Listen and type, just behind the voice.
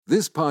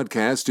This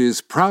podcast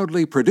is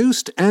proudly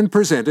produced and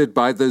presented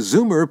by the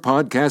Zoomer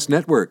Podcast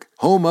Network,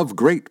 home of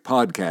great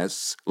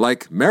podcasts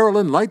like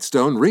Marilyn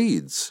Lightstone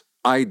Reads,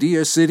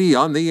 Idea City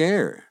on the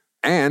Air,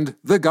 and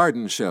The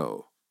Garden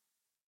Show.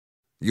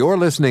 You're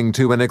listening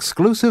to an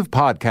exclusive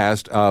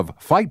podcast of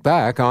Fight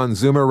Back on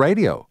Zoomer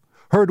Radio,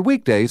 heard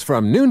weekdays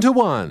from noon to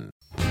 1.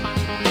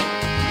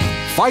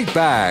 Fight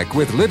Back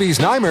with Libby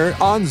Znaimer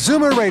on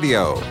Zoomer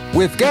Radio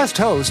with guest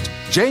host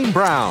Jane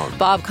Brown.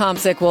 Bob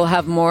Komsic will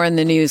have more in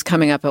the news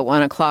coming up at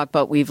 1 o'clock,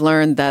 but we've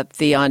learned that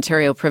the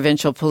Ontario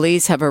Provincial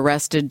Police have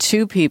arrested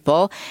 2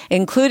 people,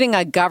 including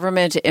a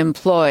government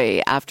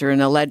employee, after an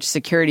alleged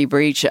security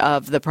breach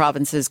of the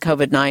province's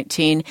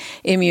COVID-19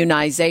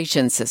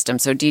 immunization system.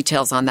 So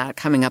details on that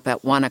coming up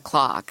at 1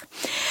 o'clock.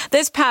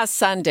 This past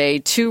Sunday,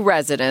 2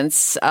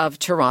 residents of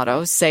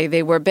Toronto say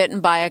they were bitten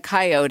by a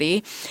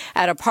coyote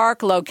at a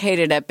park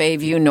located at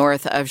Bayview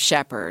north of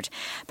Sheppard.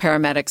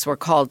 Paramedics were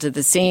called to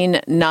the scene.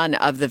 None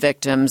of the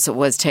victims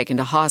was taken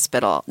to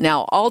hospital.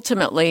 Now,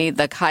 ultimately,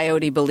 the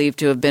coyote believed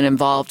to have been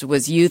involved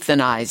was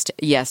euthanized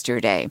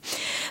yesterday.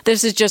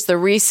 This is just a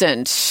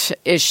recent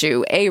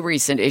issue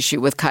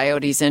with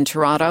coyotes in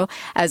Toronto,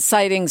 as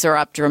sightings are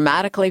up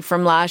dramatically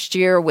from last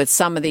year, with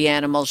some of the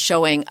animals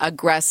showing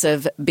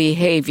aggressive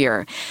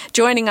behavior.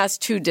 Joining us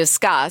to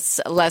discuss,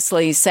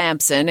 Lesley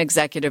Sampson,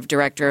 Executive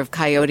Director of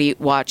Coyote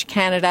Watch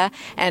Canada,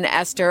 and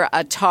Esther,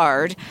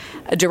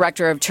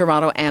 Director of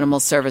Toronto Animal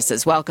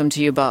Services. Welcome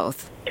to you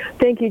both.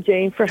 Thank you,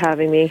 Jane, for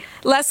having me.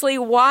 Lesley,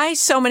 why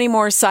so many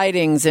more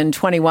sightings in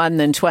 21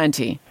 than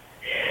 20?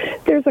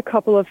 There's a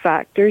couple of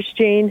factors,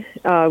 Jane,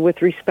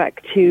 with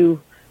respect to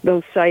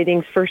those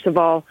sightings. First of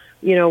all,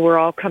 we're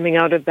all coming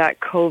out of that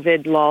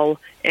COVID lull,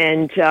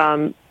 and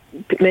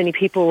many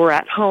people were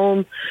at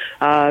home.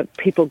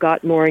 People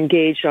got more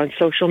engaged on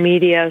social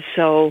media,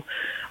 so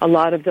a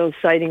lot of those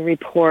sighting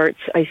reports,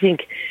 I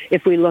think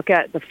if we look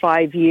at the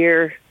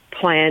 5-year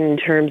plan in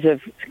terms of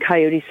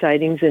coyote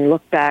sightings and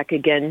look back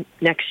again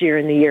next year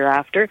and the year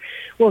after,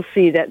 we'll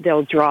see that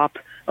they'll drop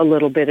a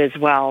little bit as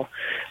well.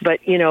 But,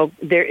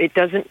 it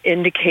doesn't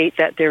indicate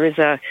that there is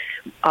a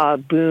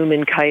boom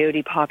in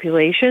coyote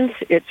populations.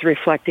 It's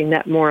reflecting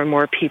that more and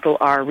more people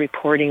are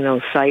reporting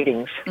those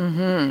sightings.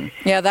 Mm-hmm.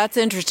 Yeah, that's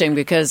interesting,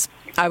 because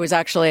I was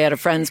actually at a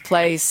friend's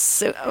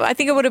place, I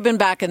think it would have been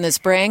back in the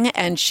spring,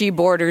 and she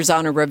borders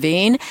on a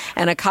ravine,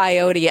 and a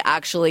coyote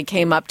actually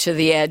came up to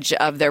the edge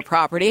of their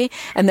property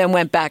and then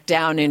went back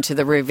down into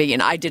the ravine.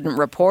 I didn't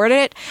report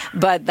it,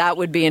 but that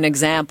would be an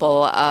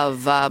example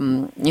of,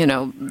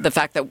 the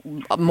fact that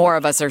more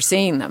of us are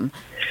seeing them.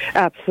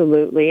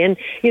 Absolutely. And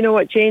you know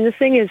what, Jane, the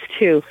thing is,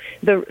 too,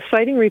 the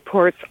sighting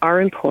reports are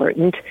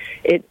important.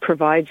 It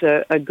provides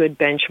a good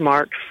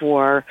benchmark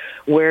for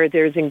where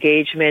there's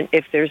engagement,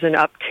 if there's an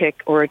uptick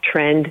or a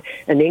trend,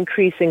 an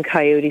increase in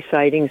coyote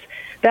sightings.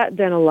 That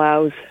then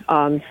allows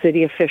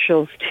city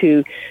officials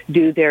to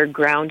do their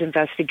ground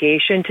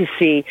investigation to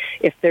see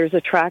if there's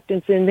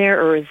attractants in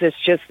there, or is this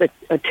just a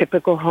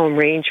typical home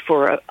range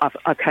for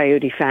a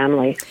coyote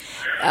family.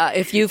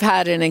 If you've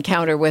had an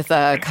encounter with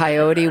a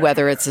coyote,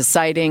 whether it's a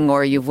sighting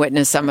or you've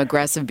witnessed some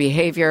aggressive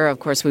behavior, of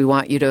course, we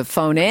want you to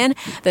phone in.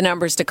 The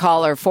numbers to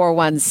call are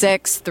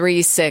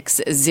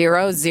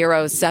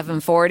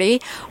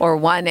 416-360-0740 or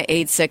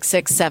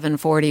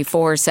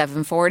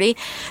 1-866-740-4740.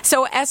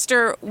 So,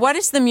 Esther, what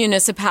is the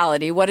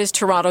municipality, what is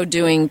Toronto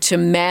doing to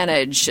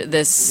manage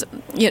this,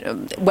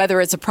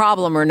 whether it's a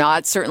problem or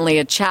not, certainly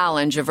a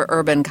challenge of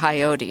urban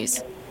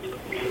coyotes?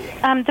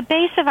 The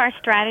base of our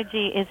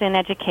strategy is in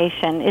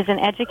education, is in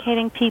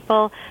educating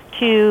people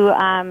to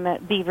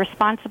be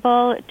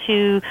responsible,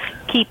 to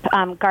keep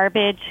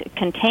garbage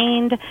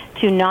contained,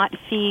 to not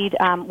feed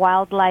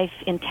wildlife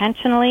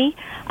intentionally,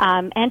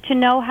 and to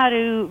know how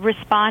to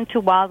respond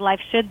to wildlife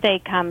should they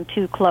come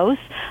too close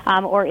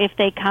or if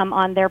they come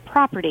on their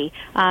property,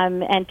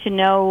 and to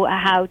know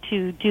how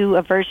to do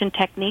aversion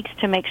techniques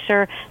to make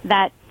sure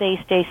that they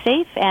stay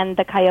safe and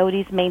the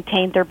coyotes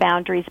maintain their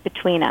boundaries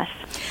between us.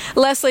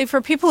 Lesley,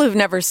 for people who've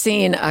never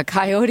seen a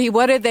coyote,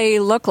 what do they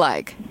look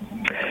like?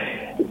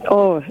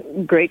 Oh,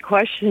 great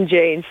question,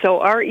 Jane. So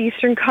our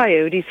eastern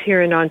coyotes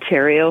here in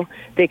Ontario,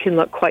 they can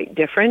look quite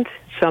different.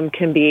 Some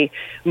can be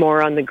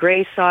more on the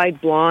gray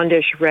side,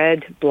 blondish,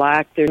 red,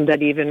 black,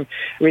 that even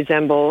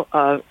resemble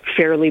a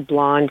fairly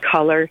blonde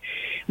color.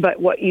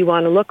 But what you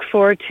want to look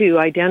for to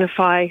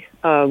identify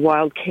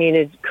wild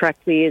canid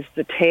correctly is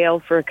the tail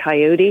for a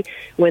coyote.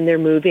 When they're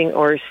moving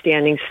or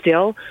standing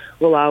still,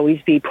 will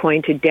always be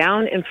pointed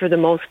down, and for the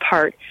most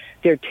part,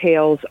 their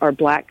tails are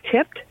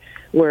black-tipped,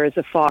 whereas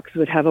a fox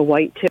would have a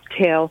white-tipped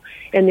tail,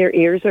 and their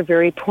ears are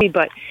very pointy,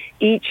 but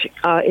each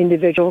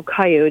individual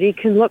coyote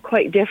can look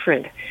quite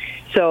different.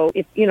 So,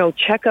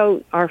 check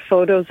out our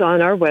photos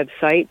on our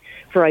website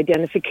for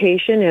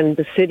identification, and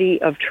the City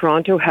of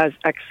Toronto has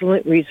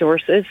excellent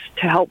resources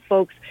to help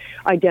folks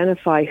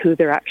identify who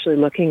they're actually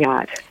looking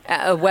at.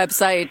 A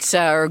website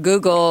or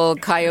Google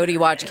Coyote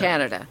Watch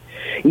Canada.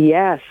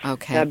 Yes.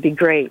 Okay. That'd be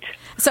great.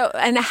 So,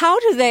 and how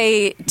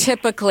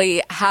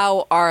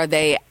are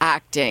they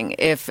acting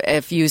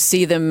if you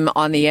see them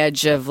on the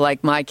edge of,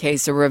 like my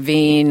case, a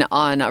ravine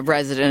on a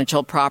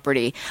residential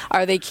property?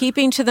 Are they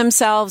keeping to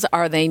themselves?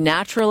 Are they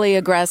naturally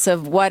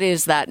aggressive? What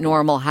is that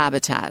normal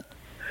habitat?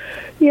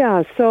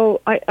 Yeah,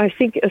 so I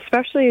think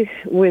especially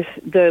with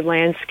the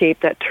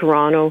landscape that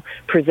Toronto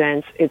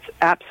presents, it's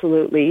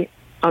absolutely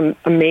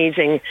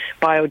amazing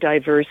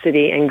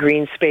biodiversity and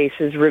green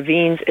spaces.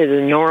 Ravines is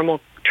a normal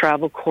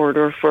travel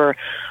corridor for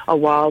a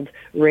wild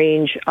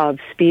range of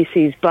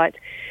species. But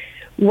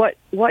what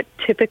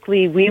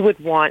typically we would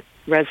want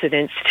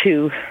residents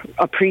to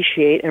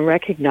appreciate and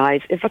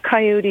recognize, if a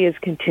coyote is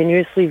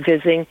continuously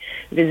visiting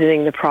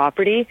the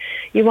property,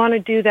 you want to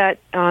do that,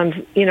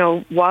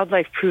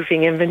 wildlife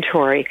proofing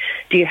inventory.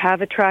 Do you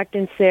have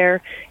attractants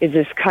there? Is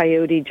this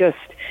coyote just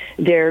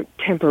there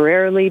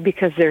temporarily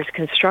because there's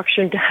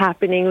construction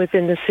happening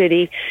within the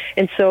city?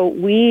 And so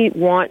we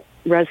want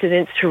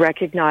residents to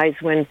recognize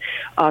when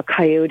a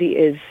coyote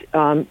is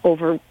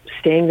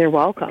overstaying their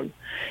welcome.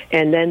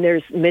 And then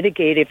there's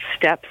mitigative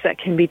steps that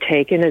can be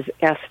taken, as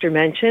Esther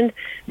mentioned,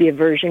 the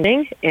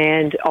aversioning,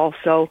 and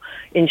also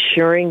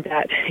ensuring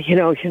that,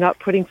 you're not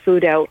putting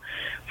food out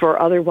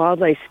for other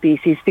wildlife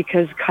species,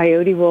 because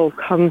coyote will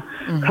come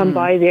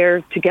by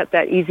there to get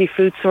that easy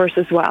food source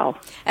as well.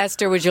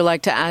 Esther, would you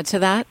like to add to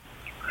that?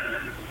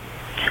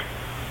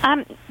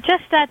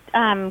 Just that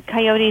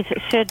coyotes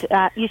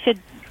you should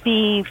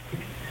be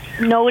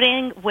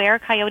noting where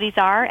coyotes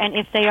are, and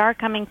if they are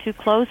coming too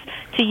close,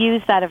 to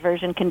use that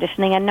aversion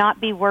conditioning and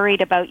not be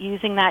worried about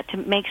using that to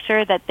make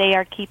sure that they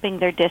are keeping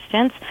their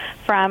distance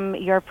from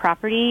your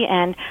property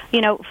and,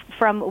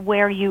 from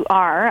where you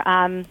are.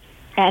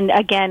 And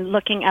again,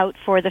 looking out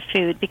for the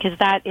food, because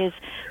that is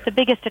the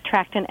biggest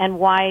attractant and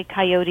why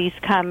coyotes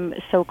come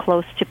so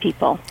close to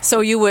people.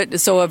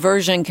 So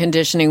aversion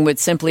conditioning would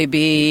simply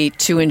be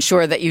to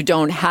ensure that you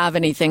don't have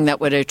anything that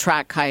would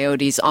attract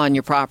coyotes on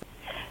your property.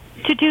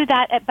 To do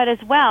that, but as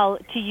well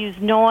to use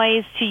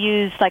noise, to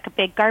use like a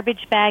big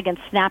garbage bag and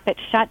snap it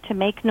shut to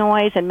make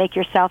noise and make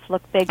yourself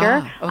look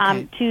bigger,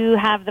 to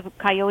have the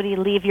coyote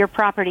leave your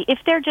property. If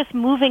they're just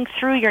moving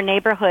through your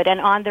neighborhood and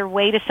on their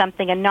way to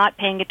something and not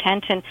paying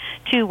attention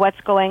to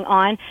what's going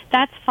on,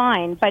 that's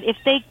fine. But if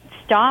they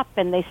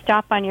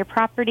stop on your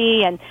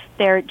property and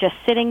they're just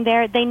sitting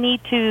there, they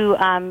need to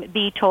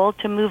be told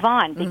to move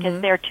on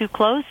because they're too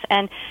close,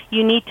 and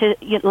you need to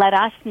let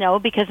us know,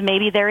 because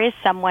maybe there is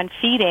someone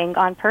feeding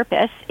on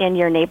purpose in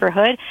your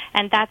neighborhood,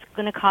 and that's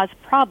going to cause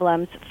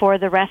problems for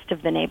the rest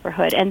of the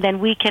neighborhood. And then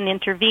we can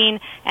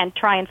intervene and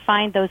try and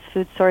find those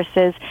food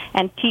sources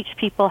and teach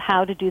people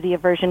how to do the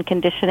aversion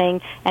conditioning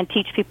and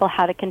teach people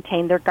how to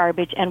contain their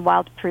garbage and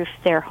wild-proof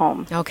their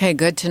home. Okay,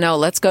 good to know.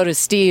 Let's go to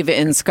Steve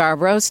in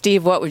Scarborough.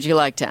 Steve, what would you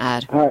like to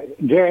add?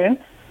 Jane,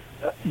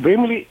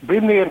 Brimley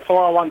and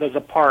 401, there's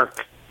a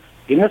park.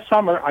 In the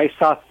summer, I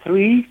saw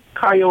 3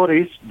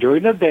 coyotes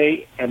during the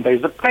day, and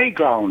there's a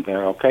playground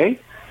there, okay?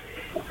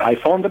 I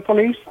phoned the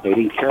police. They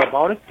didn't care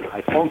about it.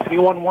 I phoned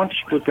 311.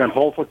 She put me on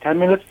hold for 10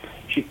 minutes.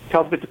 She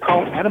tells me to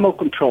call animal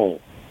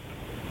control.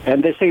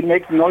 And they say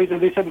make noise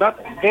and this and that.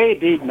 They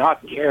did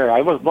not care.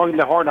 I was blowing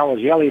the horn. I was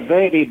yelling.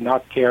 They did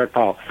not care at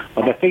all.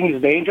 But the thing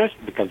is dangerous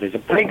because there's a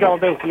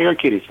playground there with little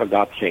kitties, for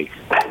God's sake.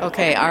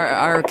 Okay,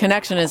 our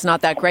connection is not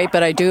that great,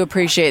 but I do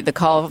appreciate the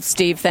call.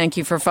 Steve, thank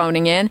you for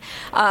phoning in.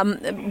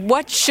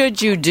 What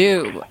should you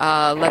do?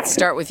 Let's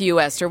start with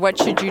you, Esther. What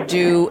should you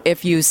do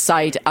if you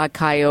sight a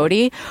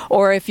coyote,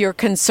 or if you're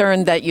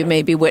concerned that you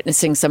may be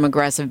witnessing some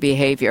aggressive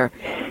behavior?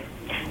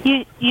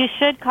 You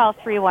should call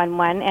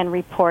 311 and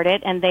report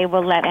it, and they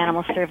will let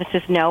Animal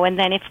Services know. And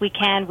then if we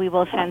can, we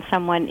will send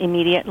someone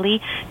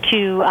immediately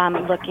to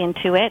look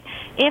into it.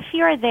 If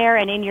you're there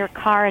and in your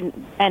car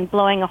and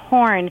blowing a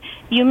horn,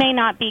 you may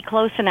not be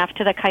close enough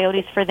to the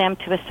coyotes for them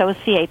to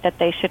associate that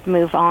they should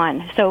move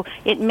on. So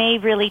it may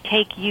really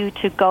take you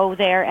to go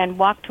there and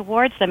walk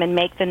towards them and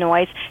make the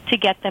noise to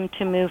get them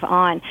to move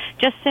on.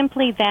 Just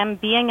simply them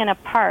being in a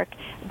park,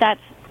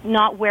 that's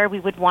not where we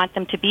would want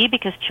them to be,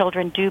 because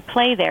children do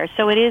play there.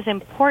 So it is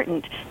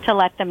important to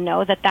let them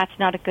know that that's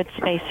not a good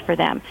space for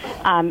them.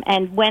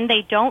 And when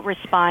they don't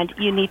respond,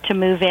 you need to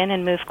move in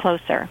and move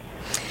closer.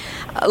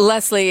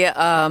 Lesley,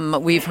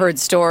 we've heard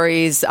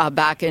stories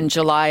back in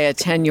July, a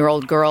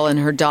 10-year-old girl and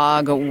her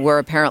dog were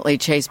apparently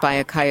chased by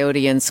a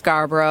coyote in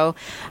Scarborough.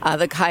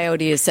 The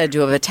coyote is said to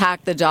have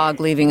attacked the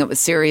dog, leaving it with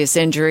serious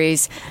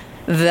injuries.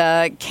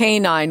 The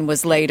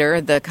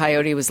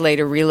coyote was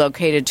later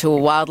relocated to a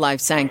wildlife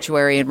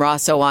sanctuary in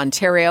Rosso,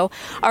 Ontario.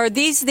 Are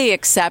these the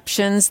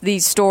exceptions,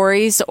 these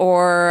stories,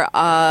 or,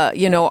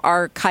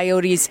 are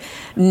coyotes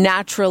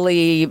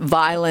naturally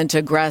violent,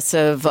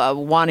 aggressive,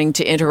 wanting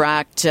to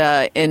interact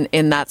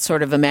in that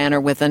sort of a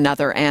manner with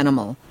another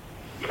animal?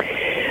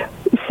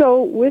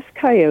 So with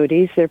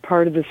coyotes, they're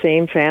part of the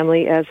same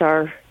family as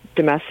our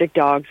domestic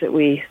dogs that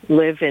we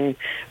live and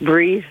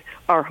breathe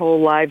our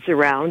whole lives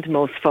around,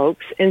 most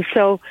folks. And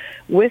so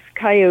with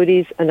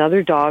coyotes,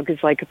 another dog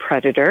is like a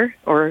predator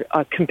or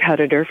a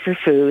competitor for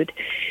food.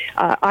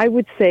 I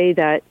would say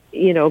that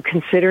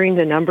considering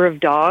the number of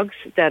dogs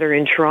that are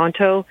in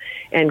Toronto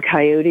and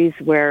coyotes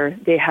where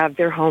they have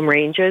their home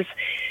ranges,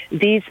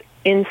 these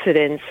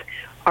incidents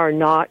are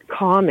not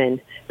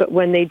common. But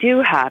when they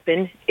do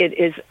happen, it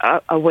is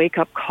a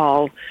wake-up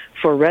call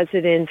for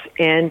residents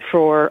and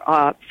for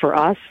us,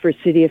 for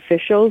city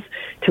officials,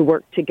 to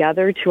work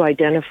together to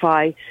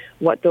identify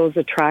what those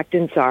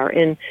attractants are.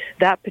 And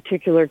that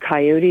particular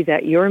coyote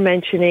that you're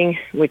mentioning,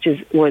 which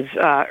was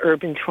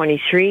Urban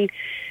 23,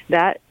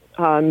 that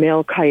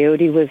male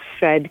coyote was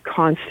fed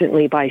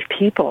constantly by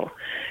people.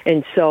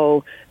 And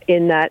so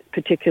in that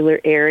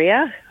particular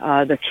area,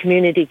 the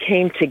community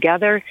came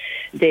together.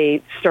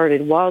 They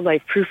started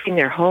wildlife proofing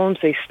their homes.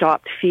 They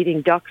stopped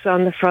feeding ducks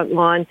on the front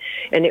lawn,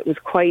 and it was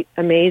quite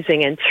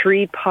amazing. And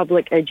 3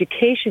 public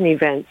education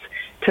events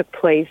took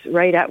place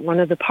right at one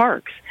of the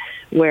parks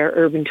where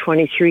Urban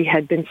 23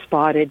 had been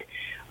spotted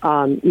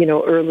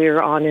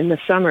earlier on in the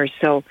summer.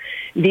 So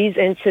these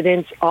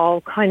incidents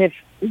all kind of,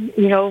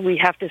 we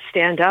have to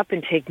stand up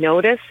and take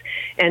notice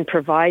and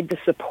provide the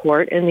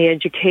support and the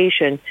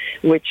education,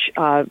 which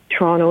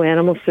Toronto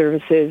Animal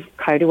Services,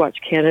 Coyote Watch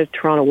Canada,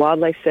 Toronto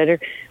Wildlife Centre,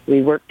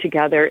 we work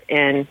together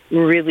and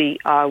really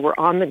we're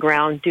on the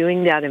ground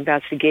doing that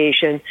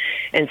investigation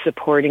and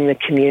supporting the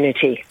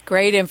community.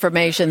 Great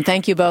information.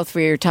 Thank you both for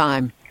your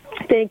time.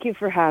 Thank you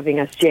for having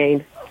us,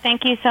 Jane.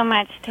 Thank you so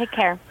much. Take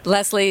care.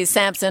 Lesley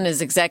Sampson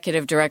is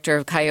Executive Director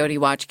of Coyote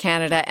Watch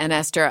Canada, and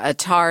Esther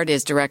Attard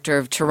is Director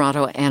of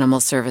Toronto Animal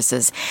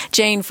Services.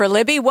 Jane for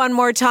Libby, one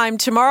more time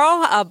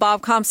tomorrow.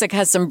 Bob Komsic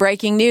has some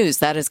breaking news.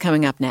 That is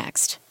coming up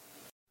next.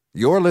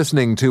 You're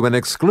listening to an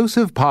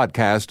exclusive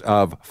podcast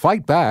of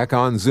Fight Back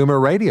on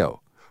Zoomer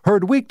Radio.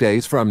 Heard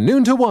weekdays from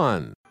noon to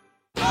 1.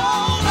 Fight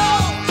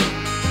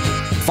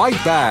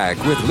Back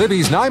with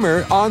Libby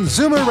Znaimer on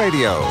Zoomer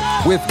Radio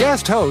with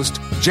guest host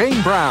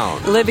Jane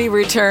Brown. Libby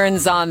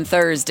returns on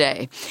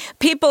Thursday.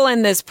 People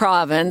in this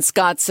province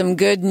got some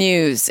good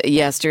news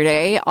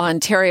yesterday.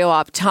 Ontario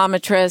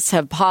optometrists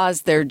have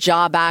paused their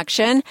job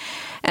action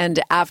and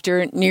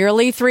after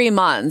nearly 3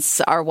 months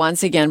are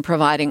once again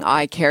providing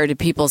eye care to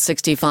people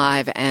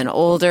 65 and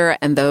older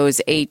and those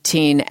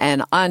 18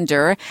 and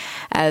under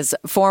as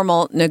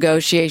formal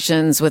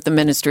negotiations with the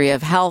Ministry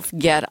of Health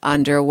get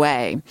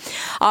underway.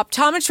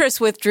 Optometrists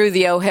withdrew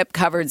the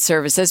OHIP-covered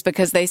services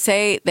because they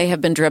say they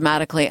have been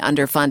dramatically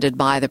underfunded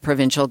by the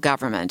provincial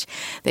government.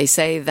 They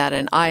say that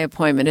an eye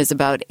appointment is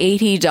about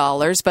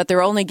 $80, but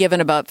they're only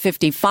given about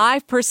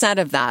 55%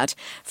 of that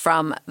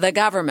from the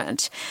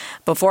government.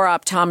 Before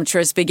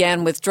optometrists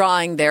began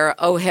withdrawing their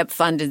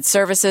OHIP-funded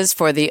services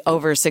for the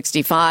over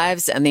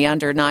 65s and the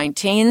under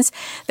 19s,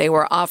 they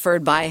were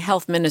offered by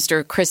Health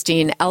Minister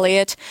Christine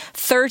Elliott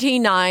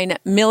 $39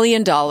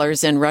 million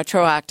in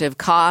retroactive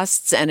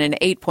costs and an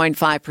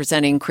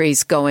 8.5%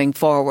 increase going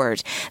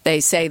forward. They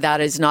say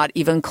that is not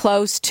even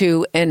close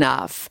to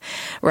enough.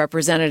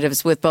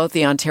 Representatives with both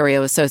the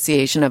Ontario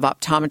Association of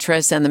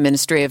Optometrists and the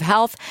Ministry of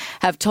Health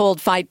have told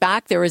Fight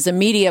Back there is a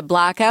media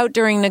blackout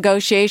during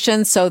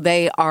negotiations, so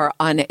they are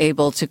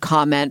unable to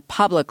comment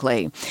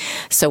publicly.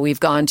 So we've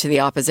gone to the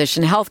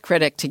opposition health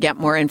critic to get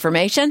more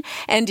information.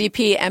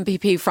 NDP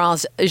MPP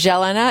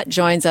Gélinas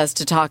joins us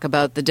to talk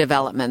about the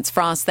developments.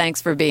 France,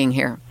 thanks for being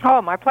here.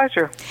 Oh, my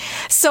pleasure.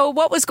 So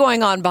what was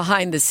going on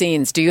behind the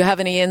scenes? Do you have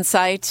any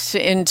insight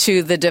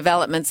into the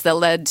developments that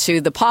led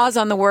to the pause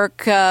on the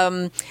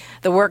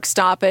work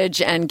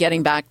stoppage and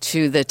getting back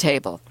to the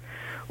table?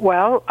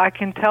 Well, I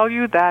can tell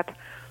you that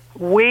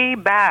way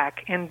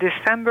back in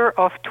December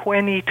of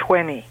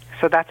 2020,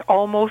 so that's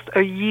almost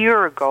a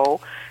year ago,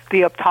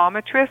 the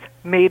optometrists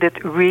made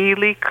it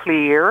really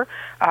clear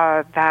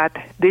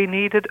that they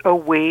needed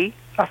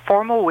a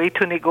formal way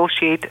to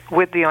negotiate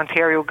with the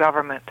Ontario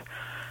government.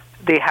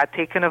 They had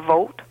taken a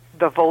vote.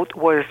 The vote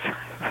was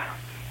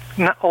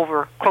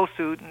over close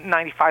to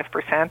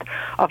 95%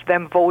 of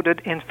them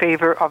voted in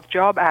favor of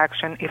job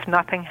action if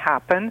nothing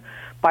happened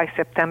by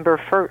September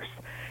 1st.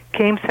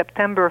 Came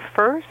September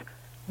 1st,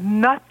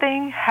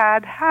 nothing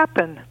had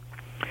happened.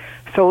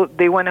 So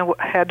they went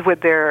ahead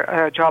with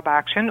their job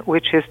action,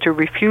 which is to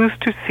refuse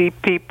to see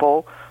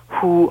people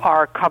who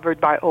are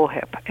covered by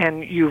OHIP.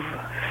 And you've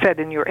said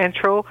in your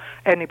intro,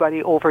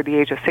 anybody over the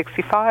age of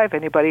 65,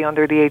 anybody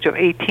under the age of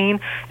 18,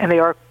 and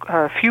there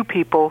are a few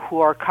people who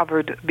are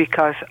covered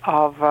because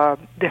of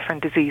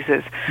different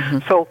diseases. Mm-hmm.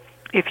 So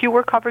if you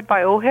were covered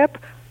by OHIP,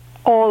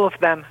 all of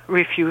them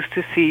refused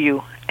to see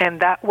you. And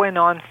that went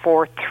on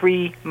for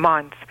 3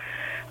 months.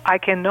 I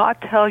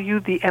cannot tell you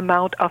the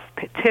amount of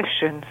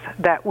petitions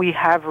that we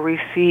have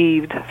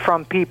received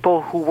from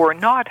people who were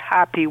not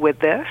happy with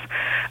this.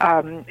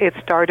 It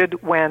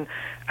started when,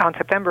 on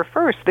September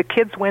 1st, the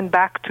kids went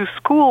back to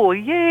school.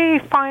 Yay,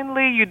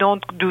 finally, you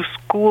don't do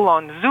school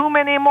on Zoom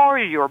anymore.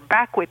 You're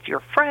back with your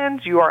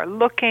friends. You are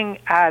looking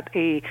at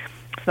it's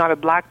not a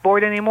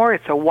blackboard anymore,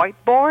 it's a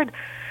whiteboard.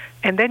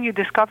 And then you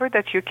discover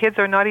that your kids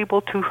are not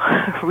able to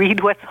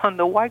read what's on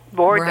the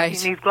whiteboard, right.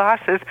 And you need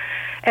glasses.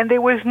 And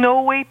there was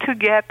no way to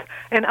get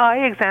an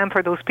eye exam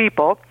for those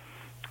people.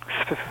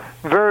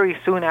 very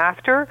soon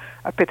after,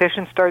 a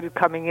petition started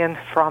coming in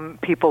from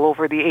people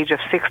over the age of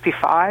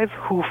 65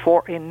 who,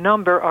 for a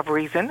number of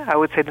reasons, I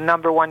would say the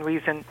number one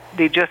reason,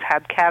 they just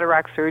had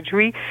cataract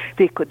surgery.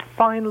 They could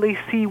finally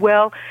see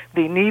well.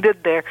 They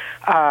needed their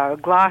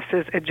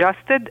glasses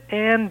adjusted,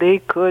 and they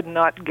could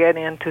not get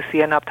in to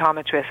see an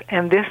optometrist.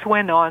 And this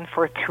went on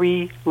for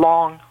 3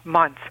 long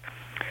months.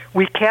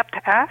 We kept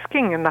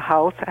asking in the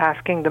House,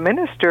 asking the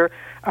minister,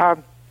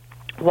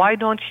 why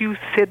don't you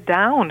sit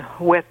down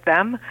with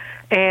them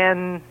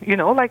and,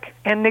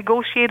 and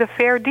negotiate a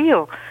fair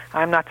deal?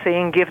 I'm not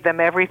saying give them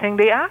everything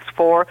they ask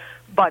for,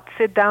 but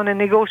sit down and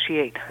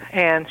negotiate.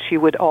 And she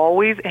would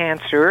always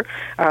answer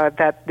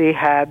that they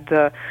had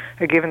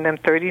given them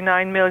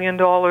 $39 million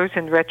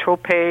in retro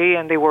pay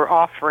and they were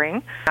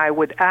offering. I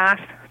would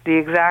ask the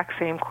exact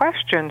same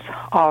questions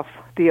of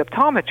the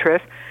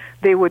optometrist.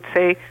 They would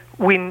say,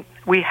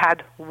 we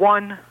had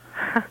one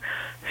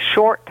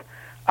short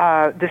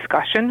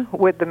discussion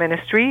with the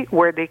ministry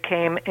where they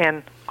came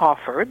and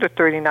offered the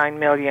 $39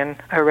 million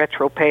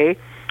retro pay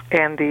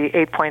and the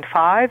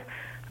 8.5,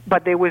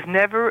 but there was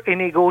never a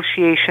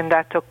negotiation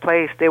that took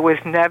place. There was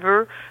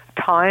never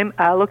time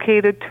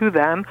allocated to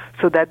them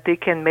so that they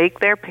can make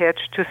their pitch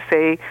to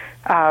say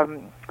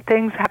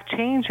things have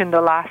changed in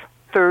the last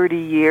 30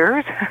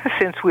 years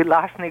since we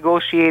last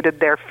negotiated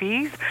their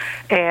fees,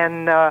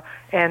 and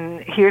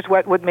here's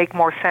what would make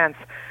more sense.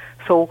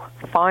 So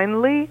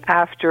finally,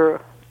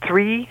 after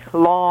 3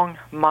 long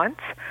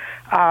months,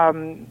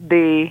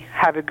 they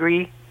have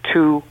agreed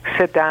to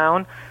sit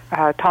down,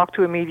 talk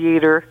to a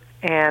mediator,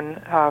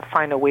 and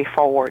find a way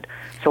forward.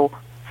 So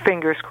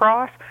fingers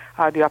crossed.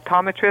 The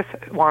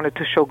optometrists wanted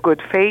to show good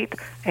faith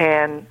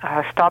and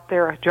stop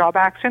their job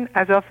action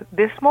as of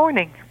this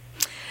morning.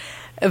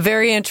 A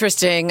very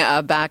interesting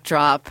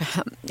backdrop.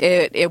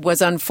 It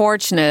was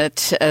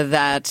unfortunate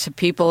that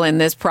people in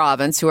this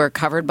province who are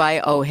covered by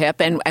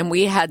OHIP, and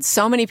we had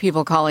so many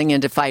people calling in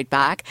to fight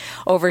back,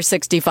 over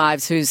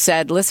 65s who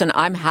said, listen,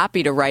 I'm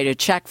happy to write a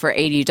check for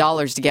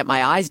 $80 to get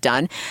my eyes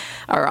done,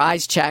 or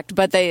eyes checked,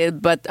 but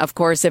of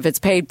course, if it's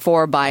paid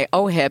for by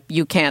OHIP,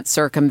 you can't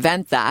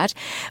circumvent that.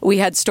 We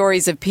had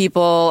stories of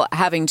people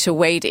having to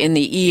wait in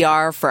the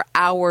ER for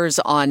hours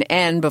on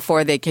end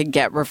before they could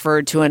get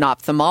referred to an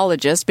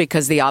ophthalmologist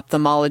because the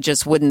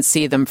ophthalmologist wouldn't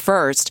see them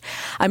first.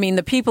 I mean,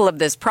 the people of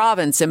this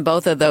province in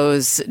both of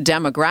those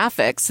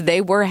demographics,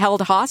 they were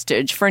held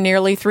hostage for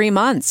nearly 3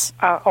 months.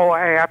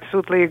 I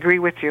absolutely agree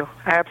with you.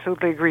 I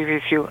absolutely agree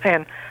with you.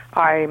 And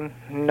I'm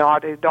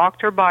not a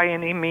doctor by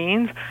any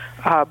means,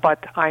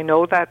 but I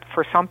know that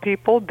for some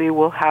people, they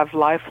will have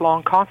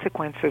lifelong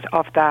consequences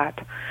of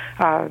that.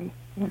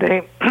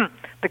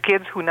 The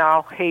kids who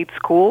now hate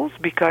schools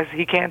because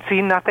he can't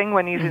see nothing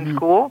when he's in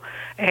school,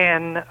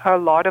 and a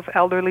lot of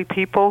elderly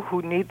people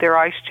who need their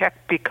eyes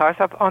checked because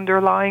of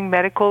underlying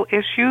medical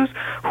issues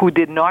who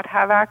did not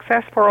have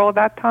access for all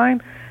that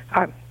time.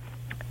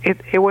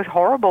 It was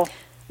horrible.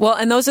 Well,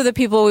 and those are the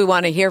people we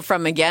want to hear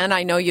from again.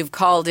 I know you've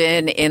called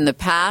in the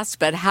past,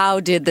 but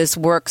how did this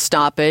work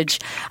stoppage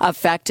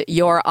affect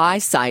your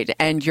eyesight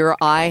and your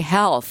eye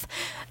health?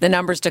 The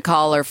numbers to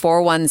call are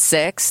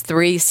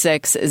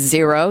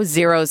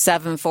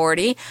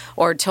 416-360-0740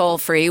 or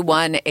toll-free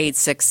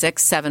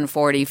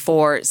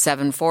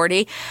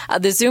 1-866-740-4740.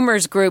 The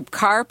Zoomers group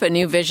CARP, A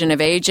New Vision of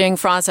Aging.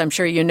 France, I'm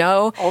sure you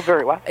know. Oh,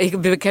 very well.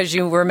 Because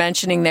you were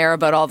mentioning there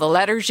about all the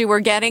letters you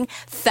were getting.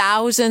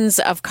 Thousands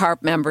of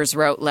CARP members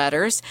wrote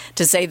letters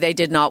to say they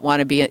did not want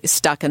to be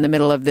stuck in the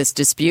middle of this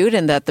dispute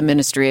and that the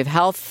Ministry of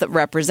Health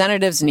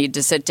representatives need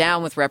to sit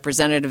down with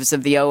representatives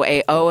of the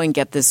OAO and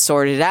get this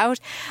sorted out.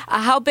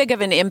 How big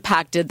of an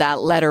impact did that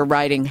letter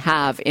writing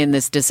have in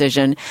this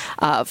decision,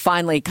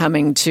 finally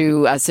coming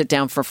to sit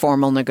down for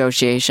formal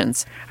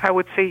negotiations? I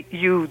would say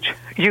huge.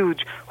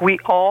 We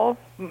all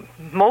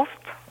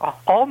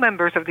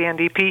members of the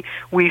NDP,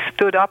 we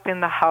stood up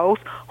in the House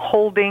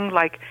holding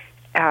like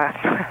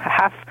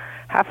half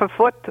a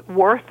foot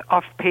worth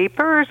of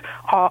papers,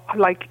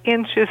 like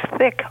inches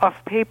thick of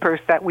papers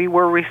that we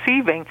were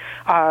receiving,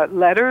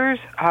 letters,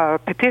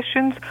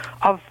 petitions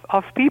of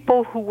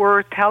people who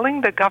were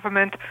telling the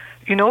government,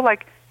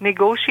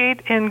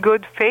 negotiate in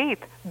good faith.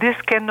 This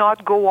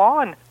cannot go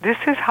on. This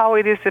is how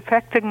it is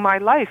affecting my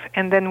life.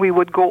 And then we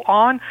would go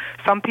on.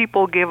 Some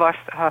people give us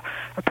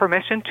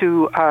permission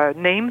to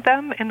name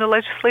them in the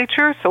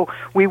legislature. So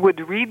we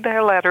would read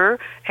their letter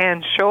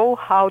and show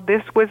how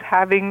this was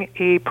having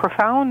a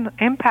profound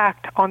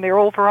impact on their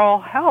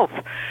overall health.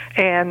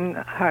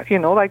 And,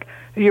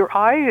 your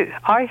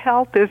eye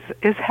health is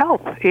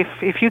health.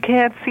 If you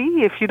can't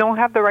see, if you don't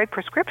have the right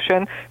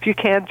prescription, if you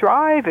can't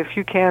drive, if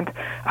you can't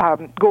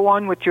go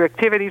on with your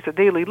activities of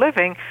daily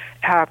living,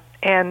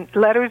 and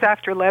letters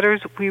after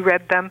letters, we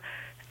read them,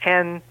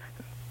 and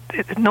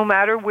no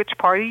matter which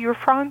party you're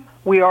from,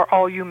 we are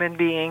all human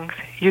beings.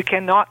 You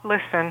cannot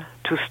listen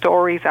to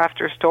stories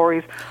after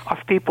stories of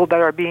people that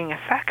are being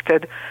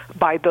affected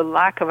by the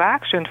lack of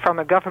action from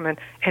a government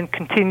and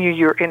continue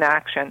your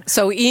inaction.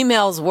 So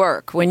emails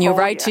work. When you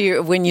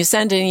when you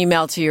send an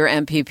email to your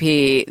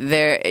MPP,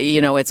 there,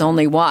 it's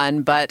only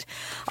one, but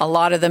a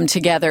lot of them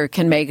together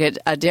can make it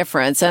a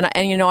difference. And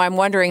I'm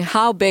wondering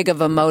how big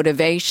of a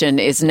motivation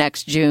is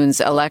next June's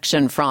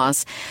election,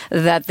 France,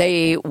 that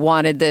they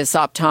wanted this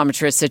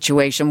optometrist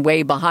situation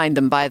way behind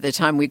them by the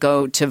time we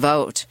go to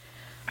vote.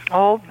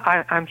 Oh,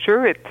 I'm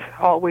sure it's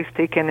always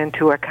taken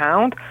into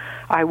account.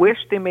 I wish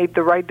they made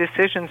the right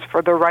decisions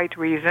for the right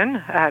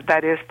reason.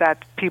 That is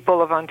that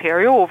people of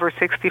Ontario over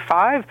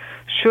 65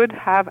 should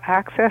have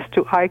access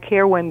to eye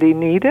care when they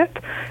need it.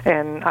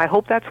 And I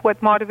hope that's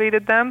what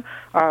motivated them.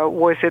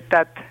 Was it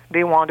that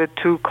they wanted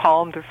to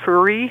calm the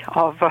fury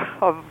of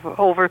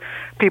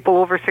people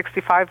over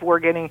 65 were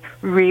getting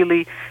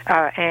really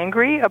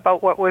angry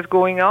about what was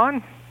going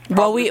on?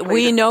 Well,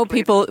 we know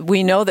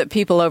that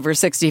people over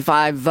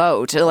 65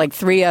 vote. Like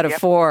 3 out of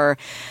 4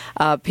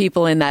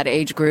 people in that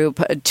age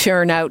group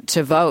turn out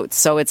to vote.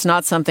 So it's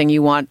not something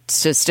you want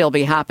to still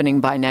be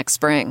happening by next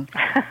spring.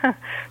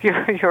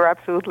 You're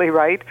absolutely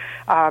right.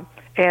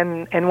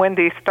 And when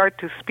they start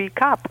to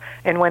speak up,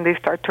 and when they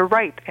start to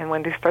write, and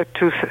when they start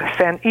to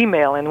send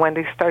email, and when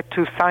they start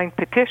to sign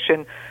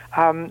petition,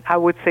 I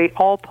would say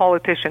all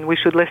politicians, we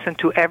should listen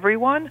to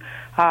everyone,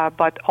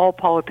 but all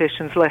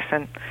politicians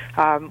listen.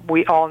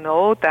 We all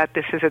know that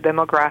this is a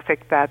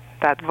demographic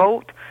that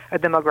vote, a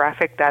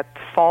demographic that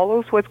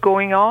follows what's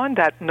going on,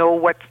 that know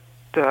what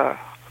the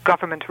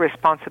government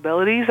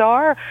responsibilities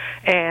are,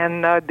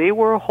 and they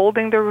were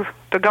holding the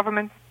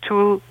government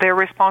to their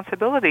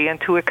responsibility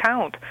and to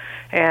account.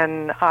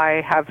 And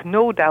I have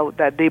no doubt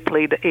that they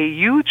played a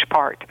huge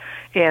part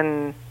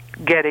in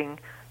getting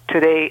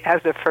today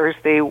as the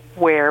first day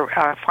where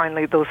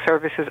finally those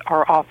services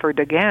are offered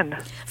again.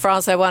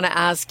 France, I want to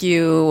ask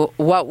you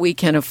what we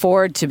can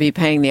afford to be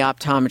paying the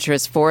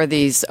optometrists for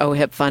these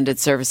OHIP-funded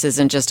services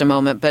in just a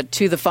moment. But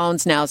to the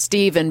phones now,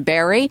 Steve and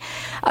Barrie.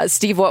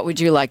 Steve, what would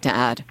you like to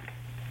add?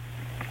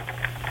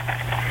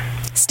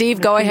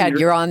 Steve, go ahead.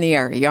 You're on the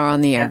air.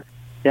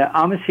 Yeah,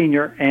 I'm a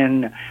senior,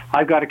 and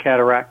I've got a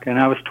cataract, and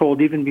I was told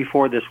even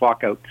before this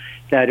walkout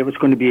that it was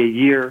going to be a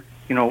year,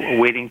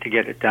 waiting to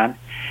get it done.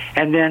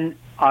 And then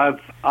I've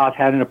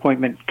had an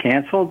appointment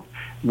canceled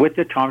with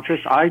the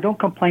optometrist. I don't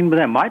complain with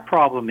them. My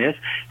problem is,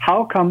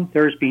 how come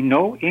there's been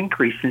no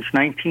increase since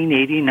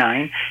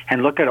 1989,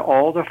 and look at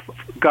all the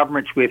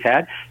governments we've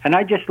had? And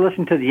I just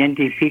listened to the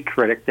NDP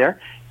critic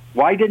there.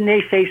 Why didn't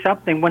they say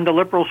something when the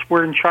Liberals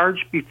were in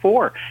charge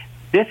before?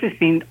 This has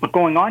been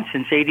going on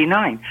since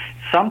 89.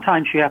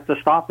 Sometimes you have to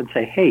stop and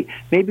say, hey,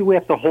 maybe we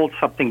have to hold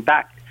something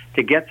back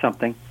to get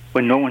something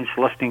when no one's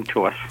listening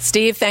to us.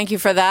 Steve, thank you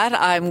for that.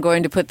 I'm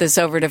going to put this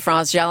over to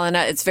France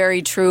Gélinas. It's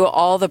very true.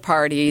 All the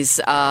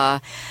parties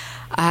have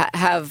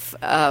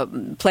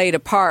played a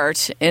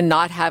part in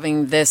not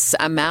having this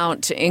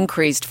amount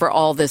increased for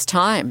all this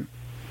time.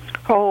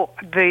 Oh,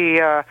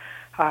 the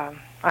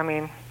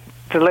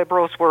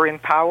Liberals were in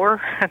power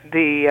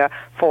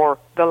for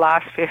the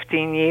last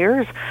 15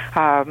 years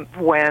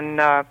when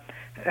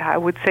I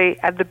would say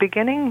at the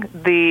beginning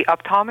the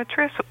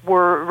optometrists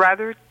were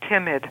rather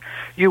timid.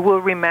 You will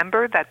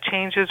remember that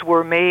changes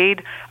were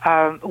made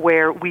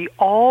where we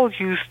all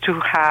used to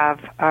have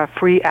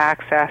free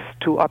access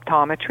to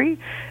optometry,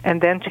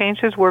 and then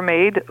changes were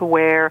made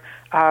where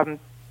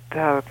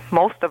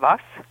most of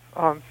us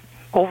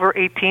over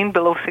 18,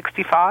 below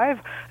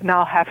 65,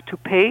 now have to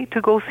pay to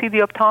go see the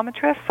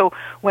optometrist. So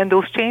when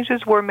those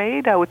changes were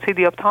made, I would say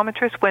the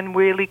optometrist went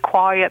really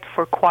quiet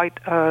for quite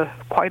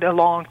a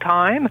long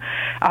time.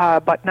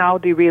 But now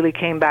they really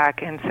came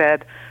back and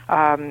said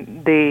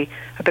the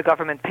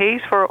government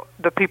pays for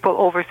the people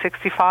over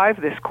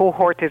 65. This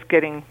cohort is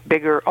getting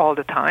bigger all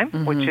the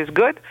time, which is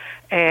good,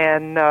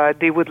 and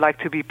they would like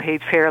to be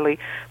paid fairly.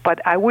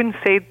 But I wouldn't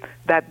say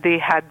that they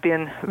had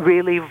been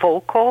really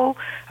vocal.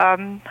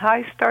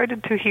 I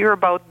started to hear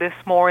about this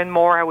more and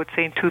more, I would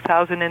say in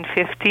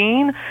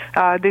 2015.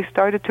 They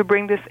started to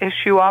bring this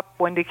issue up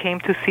when they came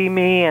to see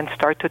me and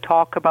start to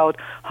talk about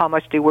how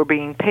much they were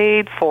being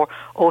paid for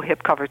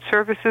OHIP-covered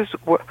services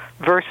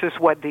versus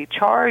what they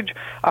charge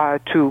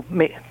to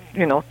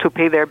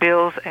pay their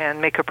bills and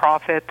make a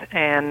profit,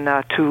 and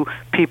to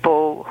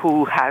people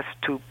who has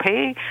to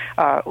pay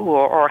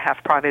or have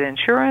private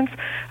insurance,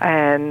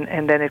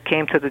 and then it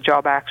came to the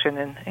job action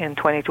in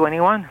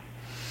 2021.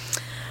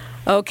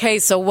 Okay,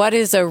 so what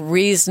is a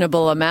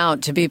reasonable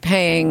amount to be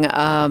paying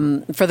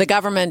for the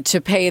government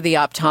to pay the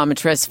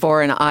optometrist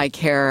for an eye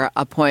care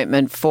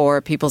appointment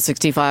for people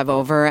 65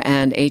 over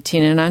and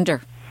 18 and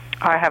under?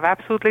 I have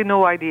absolutely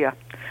no idea.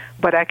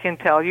 But I can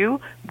tell you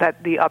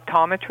that the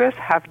optometrists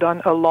have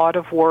done a lot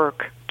of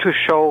work to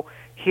show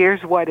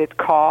here's what it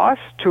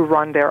costs to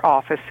run their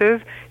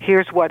offices,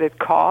 here's what it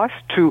costs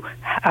to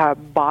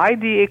buy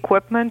the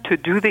equipment, to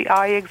do the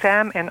eye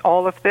exam and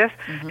all of this,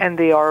 and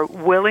they are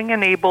willing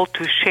and able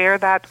to share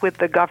that with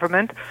the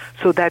government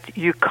so that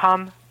you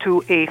come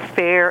to a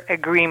fair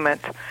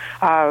agreement.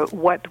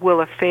 What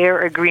will a fair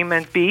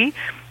agreement be?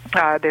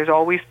 There's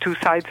always two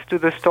sides to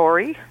the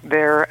story.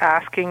 They're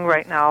asking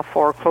right now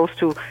for close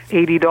to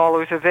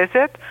 $80 a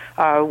visit.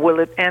 Will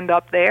it end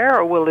up there,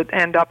 or will it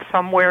end up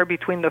somewhere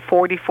between the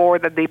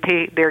 $44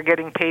 that they're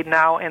getting paid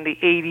now and the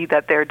 $80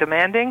 that they're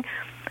demanding?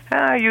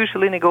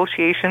 Usually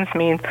negotiations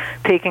mean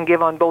take and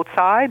give on both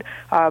sides,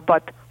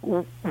 but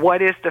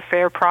what is the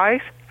fair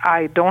price?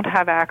 I don't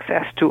have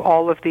access to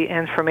all of the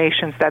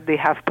information that they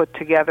have put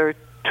together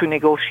to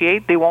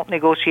negotiate. They won't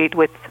negotiate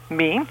with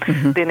me.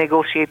 Mm-hmm. They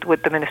negotiate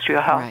with the Ministry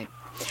of Health. Right.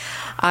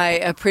 I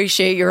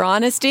appreciate your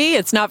honesty.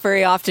 It's not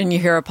very often you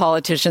hear a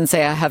politician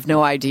say, I have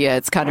no idea.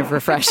 It's kind of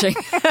refreshing.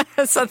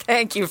 So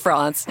thank you,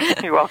 France.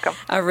 You're welcome.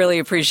 I really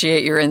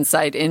appreciate your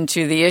insight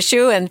into the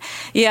issue. And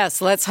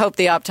yes, let's hope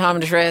the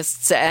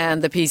optometrists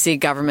and the PC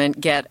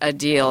government get a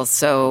deal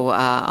so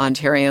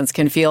Ontarians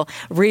can feel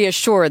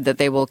reassured that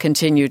they will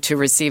continue to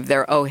receive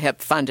their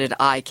OHIP-funded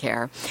eye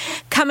care.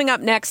 Coming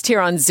up next here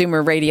on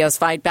Zoomer Radio's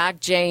Fight Back,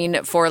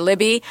 Jane for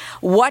Libby,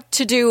 what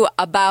to do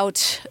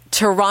about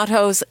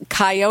Toronto's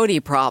Coyote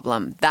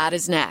problem. That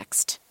is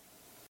next.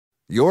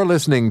 You're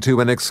listening to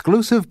an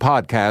exclusive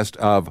podcast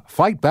of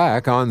Fight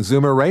Back on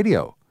Zoomer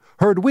Radio.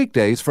 Heard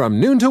weekdays from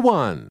noon to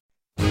 1.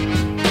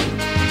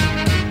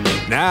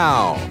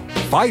 Now,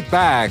 Fight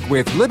Back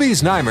with Libby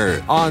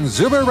Znaimer on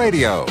Zoomer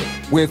Radio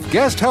with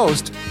guest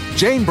host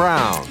Jane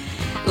Brown.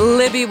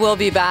 Libby will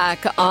be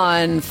back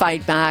on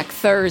Fight Back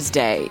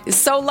Thursday.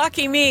 So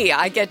lucky me,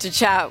 I get to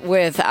chat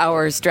with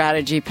our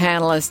strategy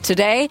panelists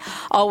today.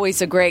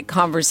 Always a great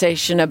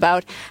conversation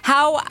about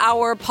how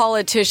our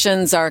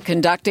politicians are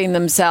conducting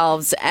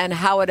themselves and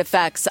how it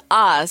affects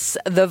us,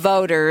 the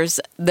voters,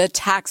 the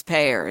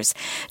taxpayers.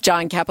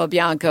 John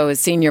Capobianco is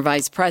Senior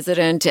Vice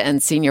President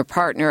and Senior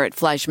Partner at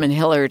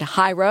FleishmanHillard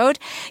HighRoad.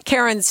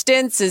 Karen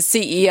Stintz is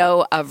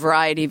CEO of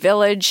Variety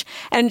Village.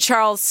 And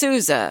Charles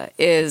Sousa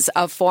is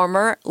a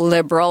former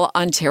Liberal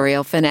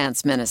Ontario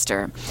Finance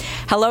Minister.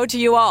 Hello to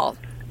you all.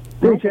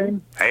 Hey,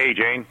 Jane. Hey,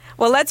 Jane.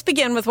 Well, let's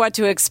begin with what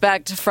to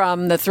expect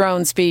from the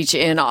throne speech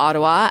in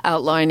Ottawa,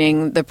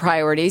 outlining the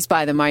priorities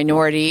by the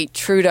minority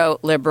Trudeau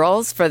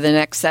Liberals for the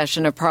next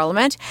session of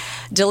Parliament,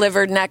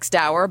 delivered next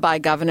hour by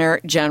Governor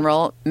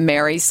General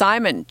Mary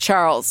Simon.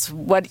 Charles,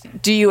 what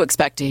do you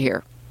expect to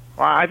hear?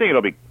 Well, I think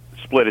it'll be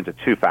split into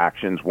two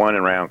factions, one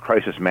around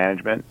crisis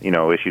management,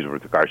 issues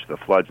with regards to the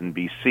floods in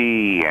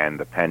BC and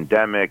the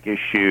pandemic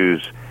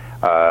issues,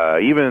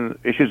 even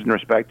issues in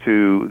respect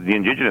to the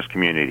Indigenous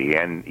community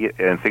and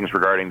things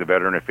regarding the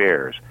veteran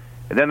affairs.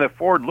 And then the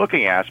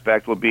forward-looking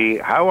aspect will be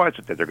how is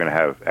it that they're going to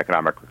have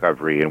economic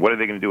recovery and what are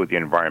they going to do with the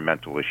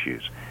environmental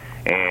issues.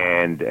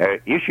 And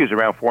issues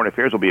around foreign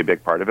affairs will be a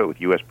big part of it with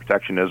U.S.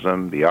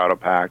 protectionism, the Auto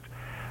Pact,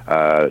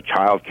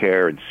 child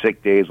care and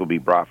sick days will be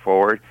brought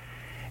forward.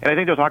 And I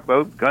think they'll talk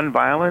about gun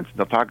violence.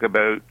 They'll talk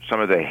about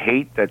some of the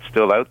hate that's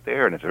still out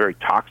there, and it's a very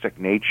toxic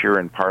nature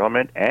in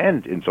Parliament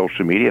and in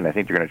social media, and I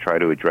think they're going to try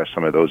to address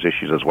some of those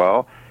issues as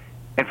well.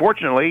 And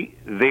fortunately,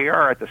 they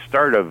are at the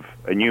start of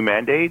a new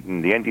mandate,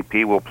 and the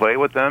NDP will play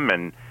with them,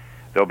 and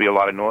there'll be a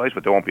lot of noise,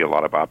 but there won't be a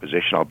lot of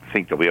opposition. I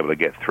think they'll be able to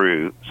get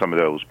through some of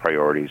those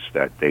priorities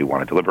that they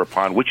want to deliver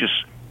upon, which is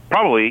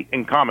probably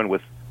in common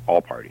with all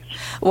parties.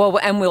 Well,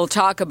 and we'll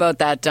talk about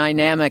that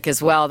dynamic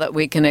as well that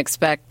we can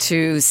expect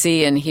to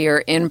see and hear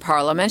in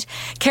Parliament.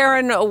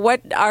 Karen,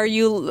 what are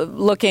you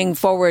looking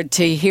forward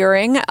to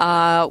hearing?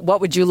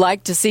 What would you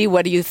like to see?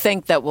 What do you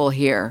think that we'll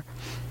hear?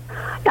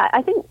 Yeah,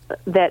 I think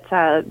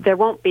that there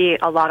won't be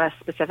a lot of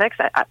specifics.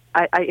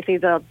 I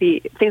think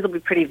things will be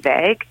pretty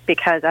vague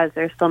because as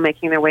they're still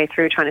making their way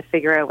through trying to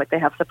figure out what they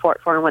have support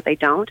for and what they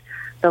don't,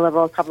 the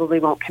Liberals probably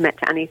won't commit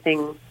to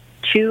anything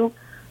too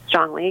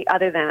strongly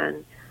other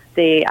than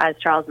as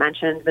Charles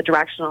mentioned, the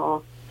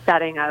directional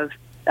setting of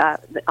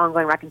the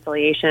ongoing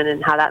reconciliation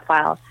and how that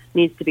file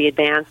needs to be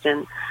advanced,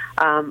 and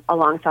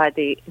alongside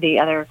the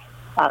other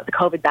the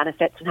COVID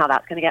benefits and how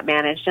that's going to get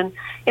managed. And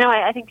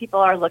I think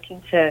people are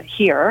looking to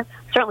hear.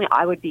 Certainly,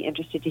 I would be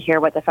interested to hear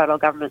what the federal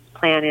government's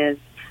plan is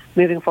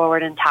moving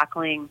forward in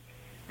tackling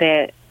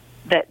the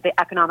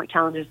economic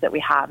challenges that we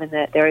have, and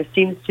that there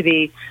seems to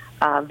be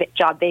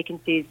job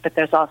vacancies, but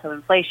there's also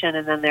inflation,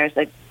 and then there's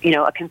a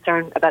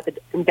concern about the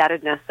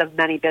indebtedness of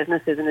many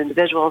businesses and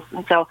individuals.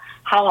 And so,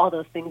 how all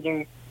those things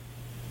are?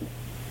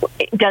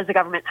 Does the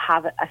government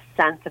have a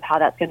sense of how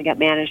that's going to get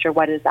managed, or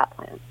what is that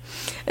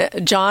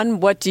plan?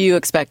 John, what do you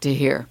expect to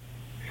hear?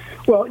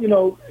 Well,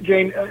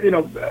 Jane,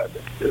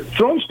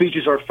 throne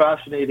speeches are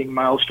fascinating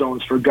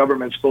milestones for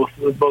governments, both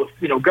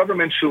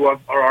governments who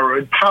are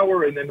in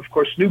power, and then, of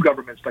course, new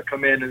governments that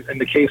come in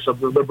the case of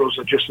the Liberals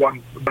that just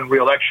won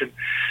re-election.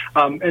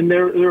 And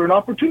they're an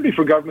opportunity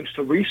for governments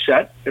to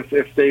reset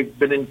if they've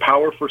been in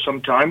power for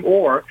some time,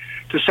 or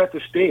to set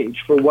the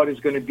stage for what is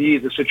going to be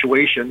the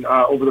situation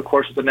over the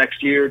course of the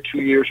next year,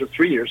 2 years, or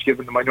 3 years,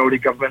 given the minority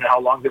government and how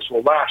long this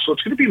will last. So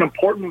it's going to be an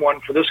important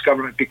one for this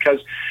government because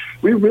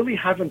we really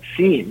haven't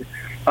seen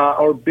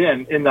or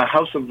been in the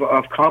House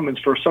of Commons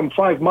for some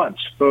 5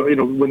 months,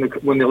 when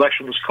the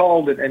election was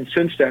called and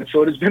since then.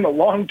 So it has been a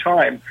long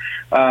time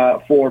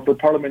for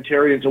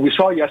parliamentarians. And we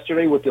saw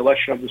yesterday with the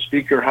election of the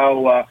Speaker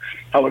how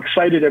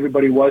excited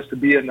everybody was to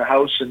be in the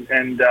House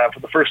and for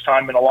the first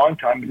time in a long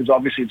time, because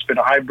obviously it's been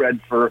a hybrid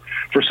for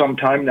some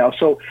time now.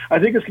 So I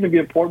think it's going to be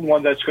an important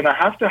one that's going to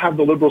have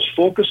the Liberals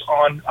focus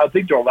on, I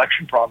think, their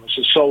election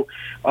promises. So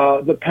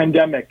the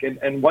pandemic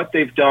and what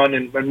they've done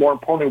and more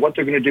importantly, what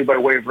they're going to do by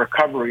way of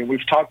recovery. And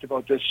we've talked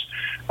about this,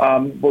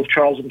 both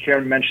Charles and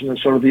Karen mentioned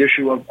sort of the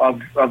issue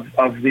of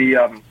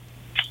the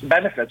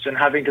benefits and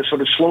having to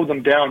sort of slow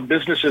them down.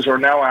 Businesses are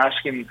now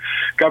asking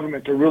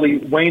government to really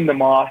wane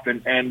them off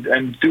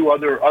and do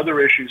other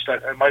issues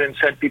that might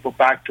incent people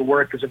back to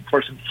work, because of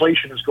course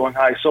inflation is going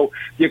high. So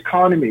the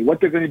economy, what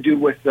they're going to do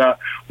with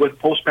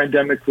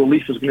post-pandemic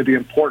relief is going to be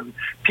important.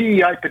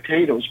 PEI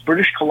potatoes,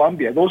 British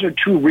Columbia, those are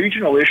two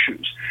regional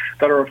issues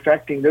that are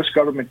affecting this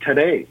government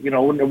today.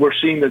 We're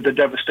seeing the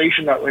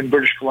devastation in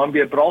British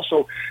Columbia, but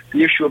also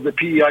the issue of the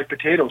PEI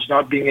potatoes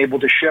not being able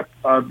to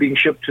being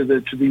shipped to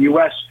the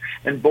U.S.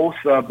 And both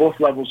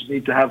levels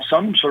need to have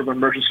some sort of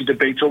emergency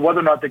debate. So whether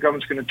or not the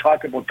government's going to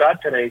talk about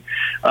that today,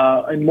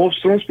 and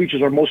most throne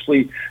speeches are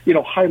mostly,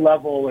 high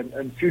level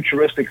and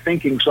futuristic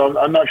thinking. So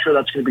I'm not sure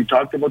that's going to be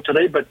talked about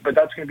today, but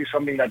that's going to be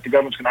something that the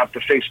government's going to have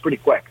to face pretty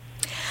quick.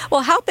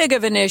 Well, how big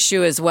of an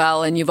issue as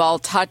well, and you've all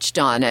touched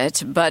on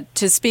it, but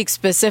to speak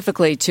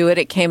specifically to it,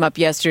 it came up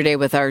yesterday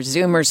with our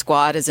Zoomer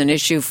squad as an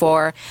issue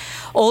for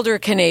older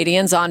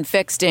Canadians on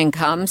fixed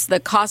incomes, the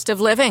cost of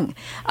living,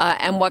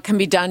 and what can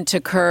be done to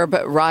curb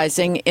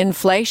rising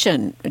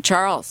inflation.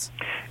 Charles?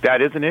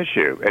 That is an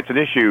issue. It's an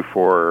issue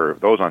for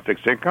those on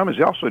fixed income. It's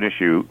also an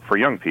issue for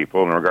young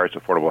people in regards to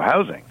affordable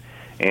housing.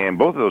 And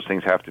both of those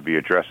things have to be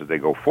addressed as they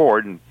go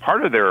forward. And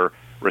part of their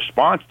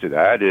response to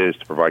that is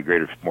to provide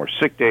more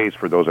sick days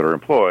for those that are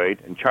employed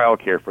and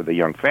childcare for the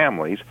young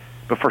families.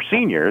 But for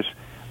seniors,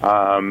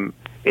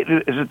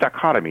 it is a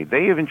dichotomy.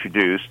 They have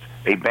introduced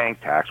a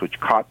bank tax which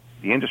caught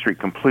the industry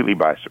completely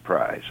by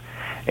surprise.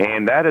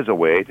 And that is a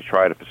way to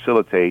try to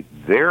facilitate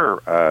their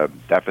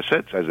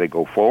deficits as they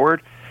go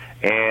forward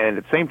and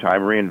at the same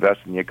time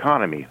reinvest in the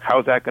economy. How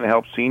is that going to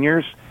help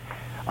seniors?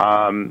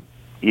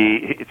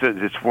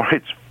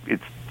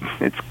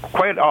 It's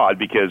quite odd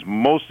because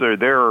most of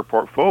their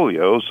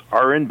portfolios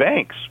are in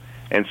banks.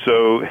 And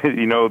so,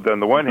 on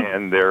the one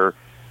hand, they're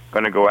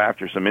going to go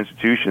after some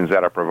institutions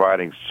that are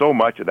providing so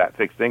much of that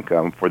fixed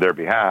income for their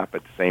behalf,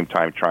 at the same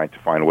time trying to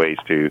find ways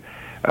to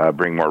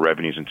bring more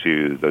revenues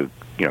into the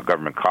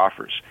government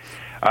coffers.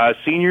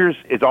 Seniors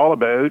is all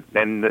about,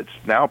 and it's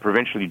now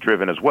provincially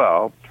driven as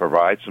well, to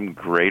provide some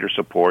greater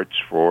supports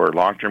for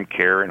long-term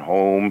care and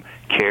home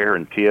care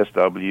and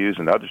PSWs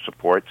and other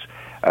supports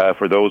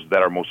for those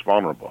that are most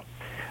vulnerable.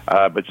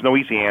 But it's no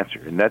easy answer,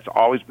 and that's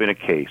always been a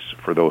case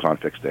for those on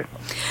fixed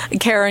income.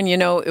 Karen,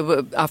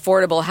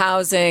 affordable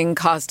housing,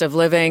 cost of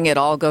living, it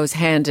all goes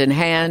hand in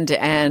hand.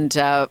 And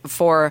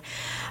for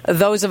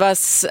those of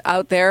us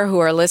out there who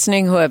are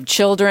listening, who have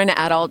children,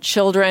 adult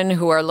children,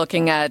 who are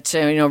looking at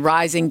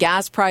rising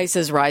gas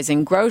prices,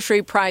 rising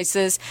grocery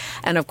prices,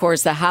 and of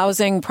course the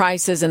housing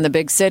prices in the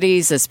big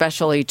cities,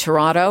 especially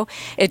Toronto,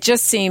 it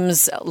just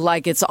seems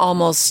like it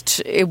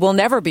will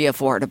never be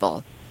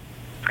affordable.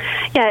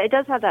 Yeah, it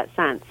does have that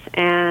sense,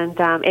 and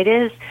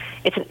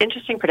it's an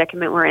interesting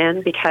predicament we're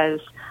in because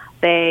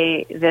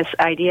this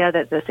idea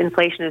that this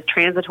inflation is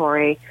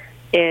transitory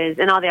is,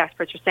 and all the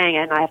experts are saying it,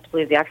 and I have to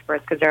believe the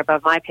experts because they're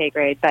above my pay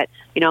grade, but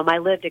my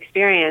lived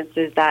experience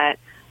is that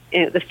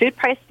the food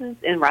prices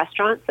in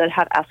restaurants that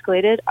have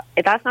escalated,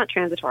 that's not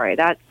transitory.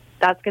 That's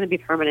going to be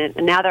permanent,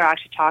 and now they're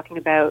actually talking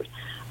about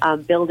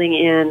building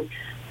in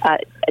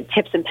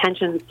tips and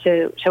pensions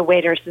to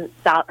waiters and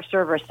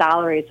server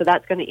salaries. So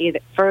that's going to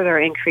further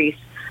increase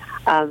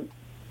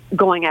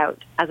going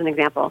out, as an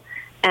example.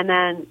 And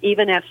then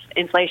even if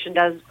inflation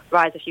does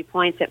rise a few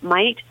points, it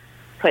might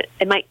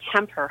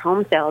temper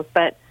home sales,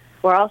 but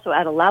we're also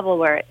at a level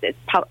where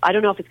I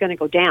don't know if it's going to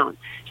go down.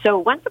 So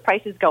once the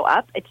prices go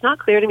up, it's not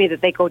clear to me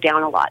that they go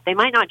down a lot. They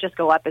might not just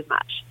go up as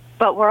much.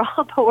 But we're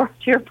to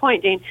your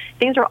point, Jane,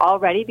 things are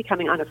already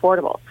becoming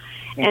unaffordable.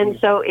 Mm-hmm. And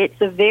so it's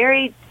a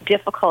very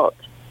difficult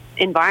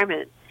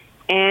environment,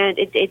 and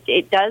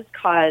it does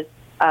cause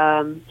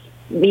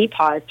me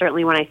pause,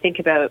 certainly when I think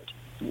about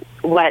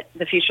what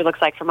the future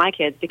looks like for my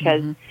kids,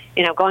 because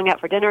going out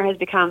for dinner has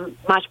become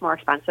much more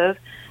expensive,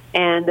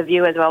 and the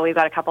view is, well, we've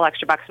got a couple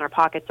extra bucks in our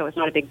pocket, so it's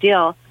not a big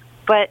deal.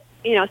 But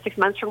 6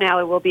 months from now,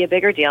 it will be a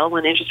bigger deal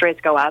when interest rates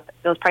go up.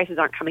 Those prices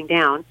aren't coming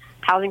down.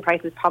 Housing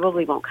prices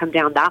probably won't come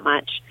down that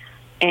much,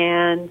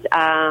 and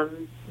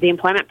the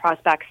employment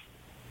prospects,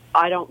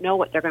 I don't know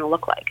what they're going to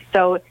look like.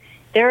 So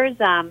there's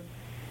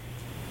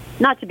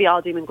not to be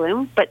all doom and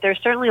gloom, but there's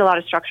certainly a lot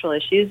of structural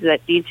issues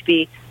that need to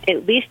be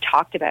at least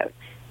talked about.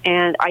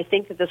 And I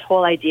think that this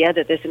whole idea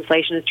that this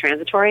inflation is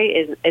transitory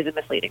is a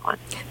misleading one.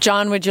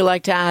 John, would you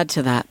like to add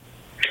to that?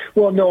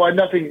 Well, no,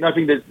 nothing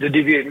to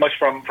deviate much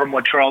from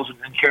what Charles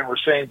and Karen were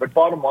saying. But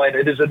bottom line,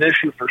 it is an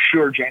issue for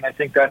sure, Jane. I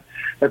think that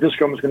this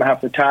government's going to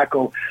have to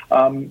tackle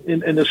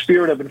in the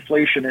spirit of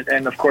inflation,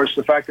 and of course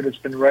the fact that it's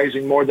been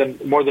rising more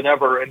than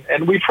ever.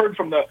 And we've heard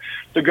from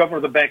the governor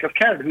of the Bank of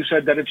Canada, who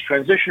said that it's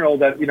transitional,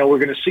 that we're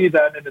going to see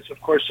that, and it's of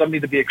course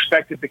something to be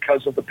expected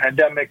because of the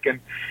pandemic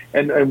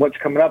and what's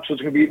coming up. So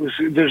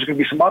there's going to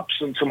be some ups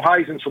and some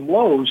highs and some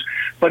lows,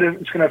 but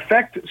it's going to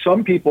affect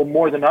some people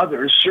more than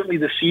others. Certainly,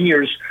 the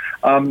seniors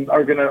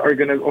are going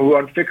to who are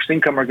on fixed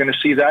income are going to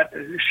see that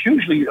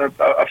hugely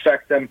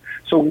affect them.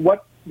 So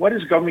what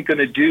is government going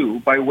to do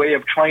by way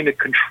of trying to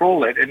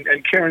control it? And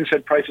Karen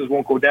said prices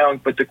won't go down,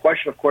 but the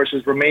question, of course,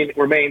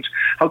 remains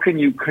how can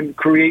you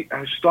create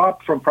a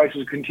stop from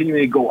prices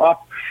continuing to go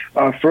up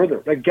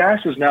further? Like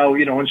gas is now,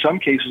 in some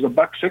cases,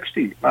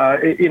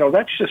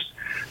 $1.60.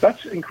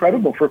 That's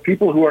incredible for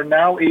people who are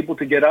now able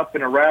to get up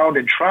and around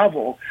and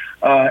travel.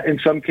 In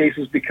some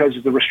cases, because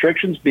of the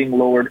restrictions being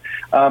lowered,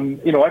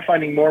 I'm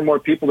finding more and more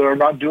people that are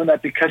not doing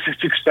that because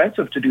it's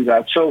expensive to do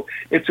that. So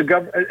it's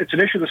an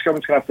issue this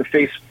government's going to have to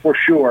face for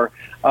sure,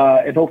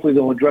 and hopefully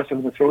they'll address it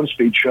in the throne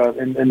speech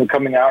in the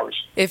coming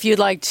hours. If you'd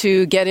like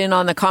to get in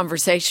on the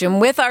conversation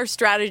with our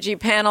strategy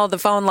panel, the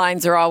phone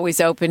lines are always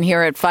open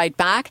here at Fight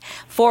Back.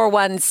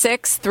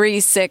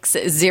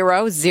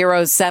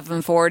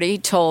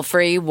 416-360-0740, toll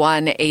free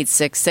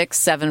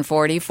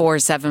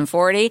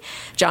 1-866-740-4740.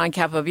 John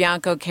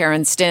Capobianco,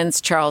 Karen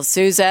Stintz, Charles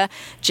Sousa,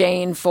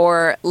 Jane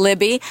for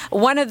Libby.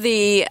 One of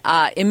the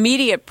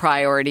immediate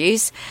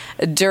priorities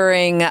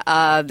during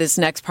this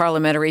next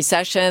parliamentary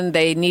session,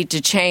 they need to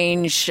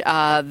change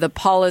the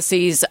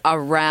policies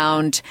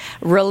around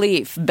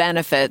relief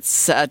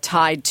benefits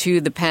tied to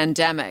the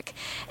pandemic.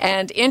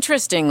 And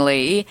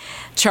interestingly,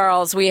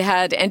 Charles, we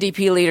had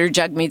NDP leader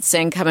Jagmeet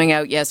Singh coming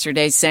out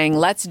yesterday saying,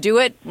 let's do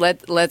it,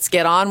 let's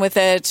get on with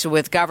it,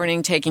 with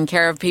governing, taking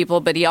care of people.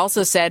 But he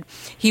also said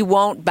he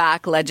won't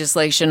back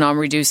legislation on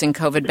reducing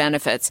COVID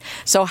benefits.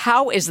 So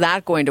how is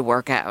that going to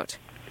work out?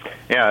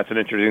 Yeah, it's an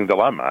interesting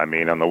dilemma. I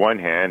mean, on the one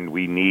hand,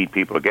 we need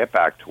people to get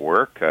back to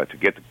work, to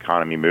get the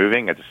economy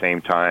moving. At the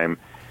same time,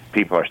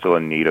 people are still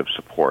in need of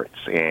supports.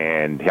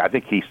 And I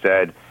think he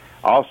said,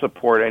 I'll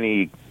support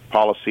any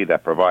policy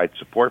that provides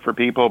support for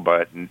people,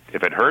 but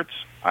if it hurts,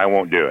 I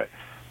won't do it.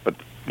 But,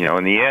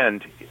 in the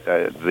end,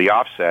 the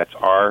offsets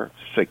are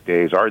sick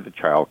days, are the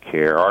child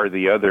care, are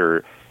the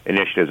other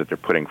initiatives that they're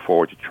putting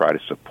forward to try to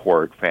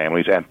support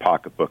families and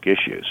pocketbook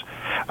issues.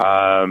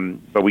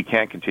 But we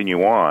can't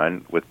continue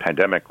on with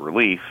pandemic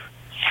relief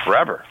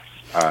forever.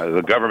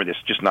 The government is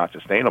just not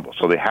sustainable.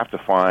 So they have to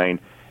find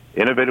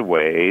innovative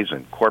ways,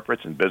 and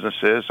corporates and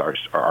businesses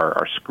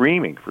are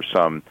screaming for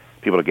some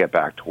people to get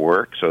back to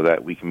work so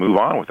that we can move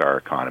on with our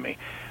economy.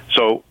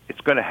 So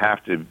it's going to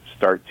have to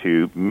start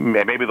to,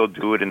 maybe they'll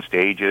do it in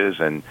stages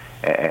and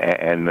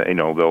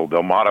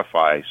they'll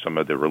modify some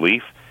of the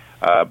relief.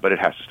 But it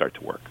has to start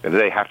to work.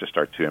 They have to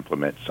start to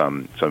implement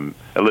some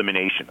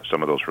elimination of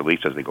some of those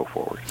reliefs as they go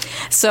forward.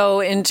 So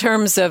in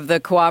terms of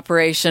the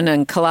cooperation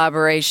and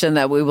collaboration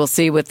that we will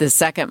see with the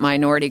second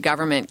minority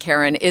government,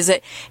 Karen, is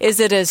it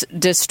a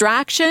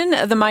distraction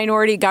of the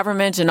minority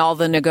government and all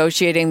the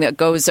negotiating that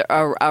goes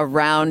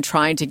around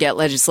trying to get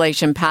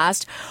legislation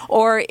passed,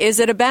 or is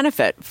it a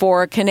benefit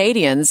for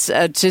Canadians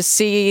to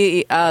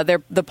see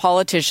the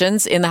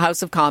politicians in the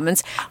House of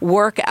Commons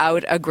work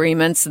out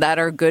agreements that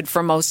are good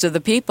for most of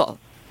the people?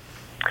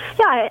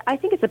 Yeah, I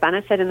think it's a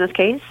benefit in this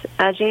case,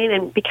 Jane,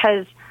 and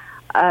because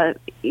the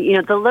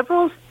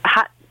Liberals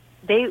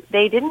they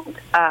didn't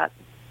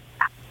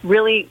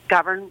really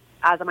govern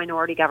as a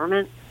minority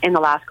government in the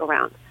last go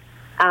round.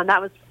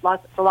 That was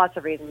for lots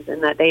of reasons.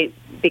 In that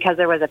because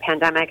there was a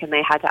pandemic and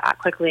they had to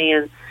act quickly,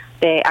 and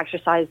they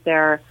exercised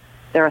their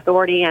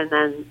authority, and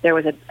then there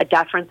was a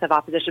deference of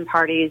opposition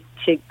parties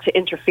to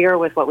interfere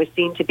with what was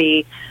seen to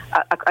be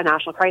a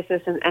national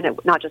crisis, and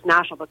not just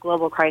national but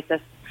global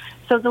crisis.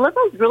 So the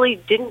Liberals really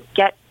didn't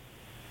get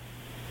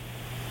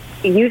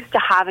used to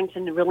having to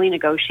really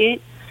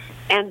negotiate,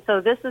 and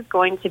so this is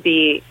going to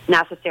be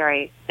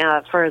necessary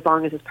for as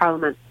long as this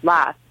Parliament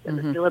lasts.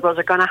 Mm-hmm. The Liberals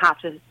are going to have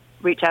to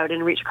reach out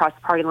and reach across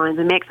the party lines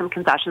and make some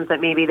concessions that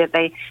maybe that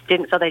they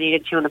didn't feel they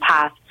needed to in the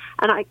past.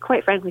 And I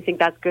quite frankly think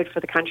that's good for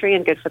the country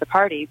and good for the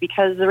party,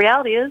 because the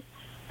reality is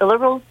the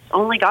Liberals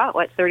only got,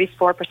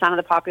 34% of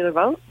the popular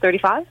vote,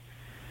 35%?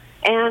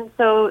 And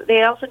so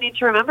they also need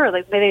to remember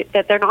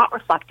that they're not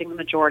reflecting the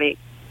majority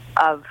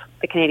of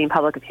the Canadian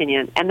public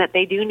opinion, and that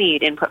they do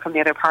need input from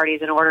the other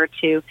parties in order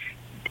to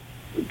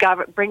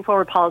bring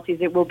forward policies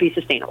that will be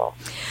sustainable.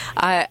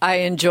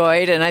 I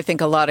enjoyed, and I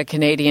think a lot of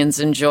Canadians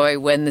enjoy,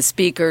 when the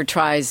Speaker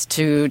tries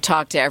to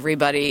talk to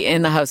everybody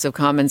in the House of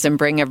Commons and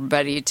bring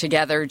everybody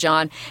together.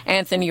 John,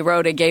 Anthony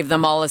Rota gave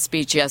them all a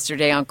speech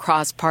yesterday on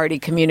cross-party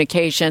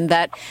communication,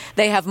 that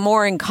they have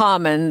more in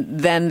common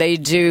than they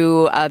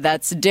do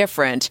that's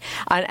different.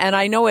 And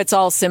I know it's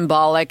all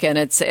symbolic, and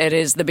it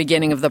is the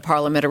beginning of the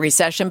parliamentary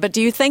session, but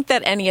do you think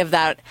that any of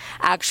that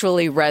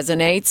actually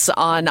resonates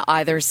on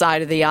either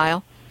side of the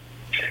aisle?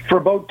 For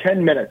about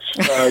 10 minutes,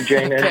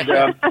 Jane,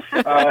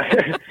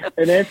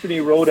 and Anthony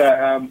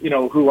Rhoda,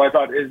 who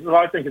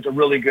I think is a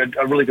really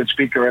good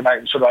speaker, and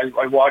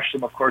I watched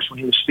him, of course, when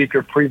he was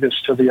speaker previous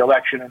to the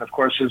election, and of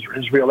course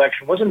his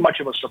re-election wasn't much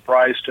of a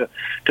surprise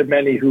to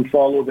many who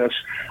followed us.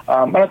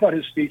 And I thought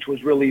his speech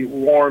was really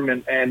warm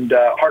and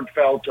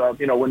heartfelt.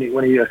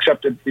 When he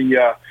accepted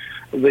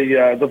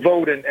the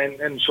vote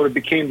and sort of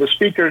became the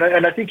speaker.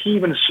 And I think he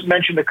even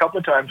mentioned a couple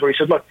of times where he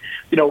said, look,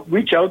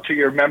 reach out to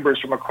your members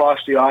from across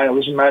the aisle.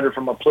 It doesn't matter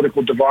from a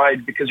political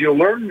divide, because you'll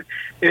learn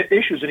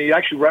issues. And he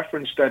actually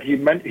referenced that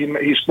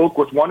he spoke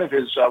with one of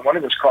his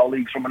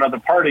colleagues from another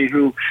party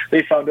who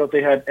they found out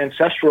they had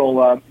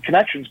ancestral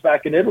connections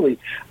back in Italy,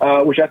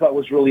 which I thought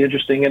was really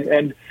interesting.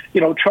 And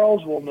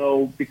Charles will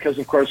know, because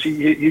of course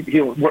he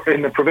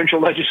in the provincial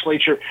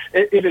legislature,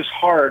 it is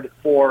hard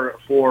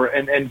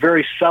and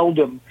very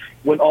seldom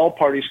when all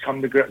parties come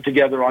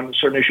together on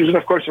certain issues. And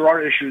of course, there are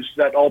issues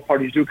that all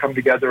parties do come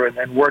together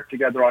and work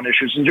together on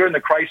issues. And during the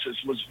crisis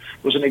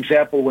was an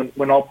example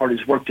when all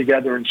parties work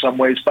together in some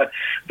ways. But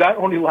that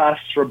only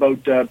lasts for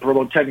about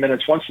 10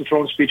 minutes. Once the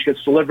throne speech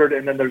gets delivered,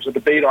 and then there's a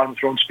debate on the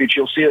throne speech,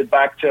 you'll see it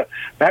back to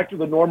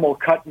the normal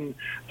cut and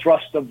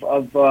thrust of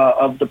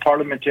the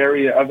Parliament.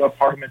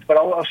 But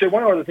I'll say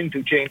one other thing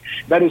too, Jane.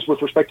 That is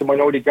with respect to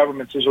minority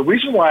governments. There's a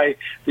reason why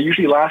they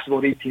usually last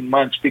about 18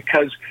 months,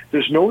 because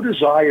there's no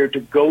desire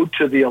to go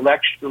to the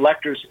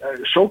electors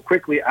so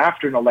quickly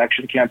after an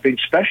election campaign,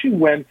 especially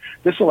when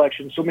this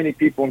election, so many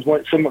people and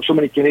so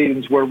many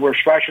Canadians were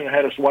scratching their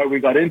head as to why we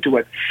got into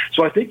it.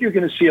 So I think you're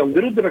going to see a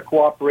little bit of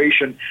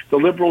cooperation. The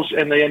Liberals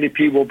and the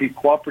NDP will be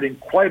cooperating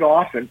quite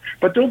often,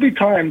 but there'll be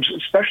times,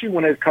 especially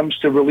when it comes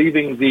to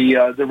relieving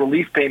the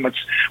relief payments,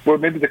 where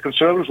maybe the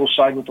Conservatives will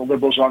side with the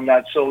Liberals on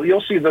that. So you'll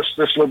see this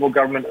Liberal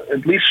government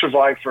at least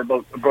survive for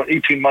about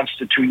 18 months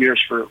to 2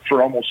 years for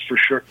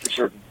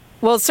certain.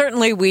 Well,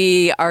 certainly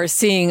we are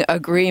seeing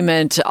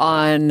agreement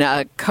on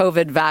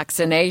COVID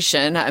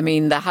vaccination. I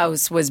mean, the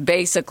House was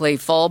basically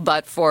full,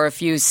 but for a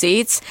few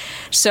seats.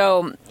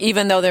 So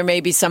even though there may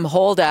be some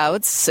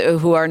holdouts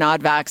who are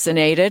not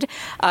vaccinated,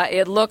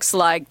 it looks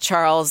like,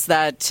 Charles,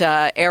 that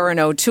Erin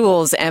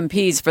O'Toole's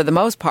MPs, for the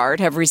most part,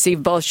 have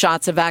received both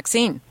shots of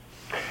vaccine.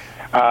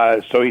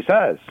 So he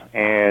says,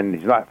 and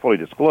he's not fully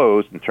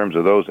disclosed in terms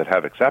of those that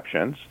have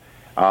exceptions.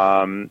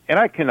 And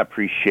I can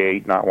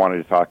appreciate not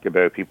wanting to talk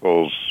about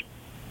people's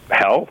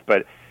health,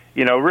 but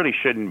really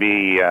shouldn't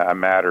be a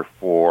matter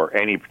for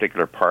any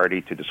particular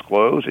party to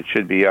disclose. It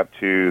should be up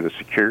to the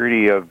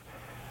security of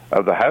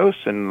the House,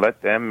 and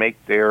let them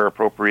make their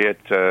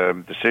appropriate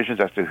decisions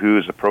as to who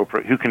is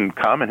appropriate, who can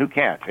come and who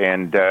can't.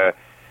 And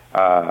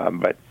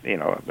but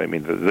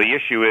the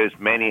issue is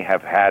many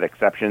have had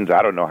exceptions.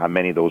 I don't know how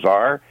many those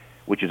are,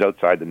 which is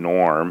outside the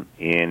norm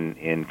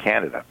in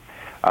Canada.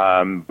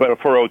 But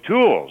for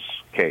O'Toole's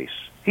case,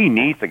 he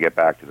needs to get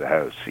back to the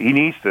House.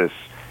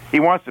 He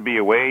wants to be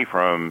away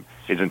from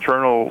his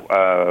internal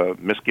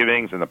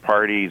misgivings and the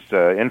party's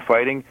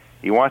infighting.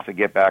 He wants to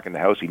get back in the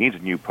House. He needs a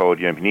new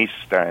podium. He needs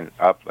to stand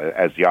up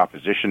as the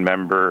opposition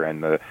member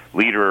and the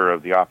leader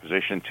of the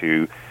opposition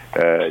to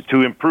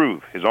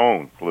improve his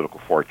own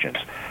political fortunes.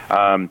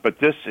 But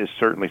this is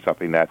certainly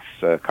something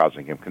that's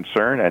causing him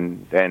concern,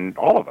 and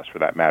all of us, for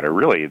that matter,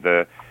 really.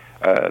 The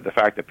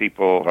fact that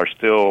people are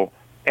still,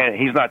 and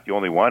he's not the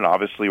only one.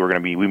 Obviously,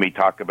 we may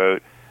talk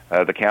about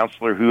the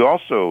councillor who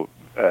also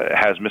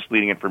has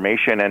misleading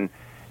information, and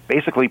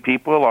basically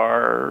people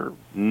are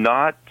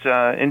not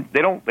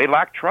they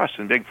lack trust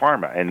in Big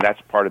Pharma, and that's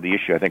part of the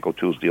issue I think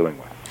O'Toole's dealing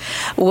with.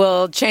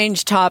 We'll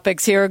change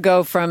topics here,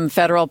 go from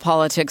federal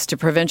politics to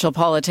provincial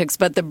politics,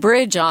 but the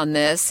bridge on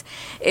this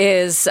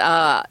is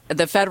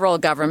the federal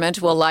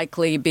government will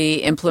likely be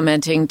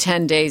implementing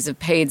 10 days of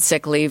paid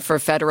sick leave for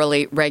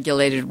federally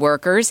regulated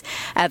workers.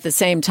 At the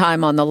same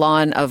time, on the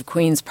lawn of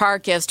Queen's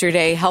Park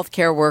yesterday,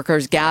 healthcare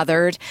workers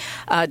gathered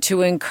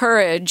to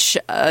encourage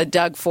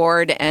Doug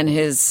Ford and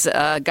his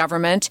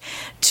government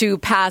to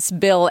pass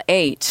Bill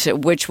 8,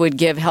 which would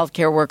give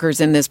healthcare workers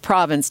in this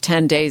province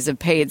 10 days of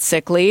paid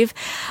sick leave.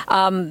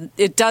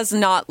 It does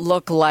not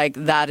look like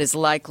that is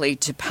likely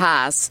to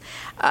pass.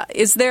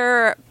 Is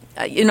there,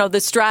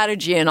 the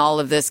strategy in all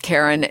of this,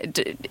 Karen,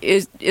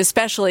 is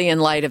especially in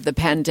light of the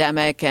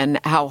pandemic and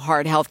how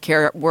hard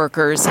healthcare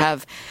workers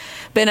have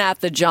been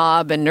at the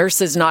job and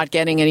nurses not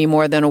getting any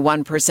more than a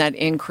 1%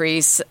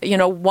 increase,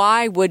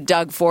 why would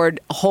Doug Ford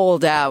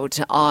hold out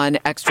on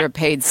extra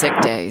paid sick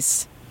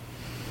days?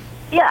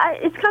 Yeah,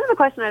 it's kind of a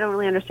question I don't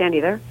really understand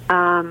either,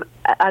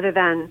 other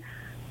than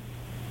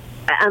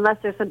unless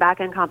there's some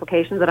back-end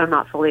complications that I'm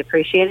not fully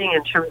appreciating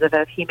in terms of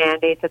if he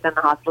mandates it, then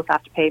the hospitals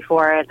have to pay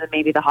for it, and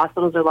maybe the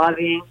hospitals are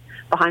lobbying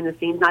behind the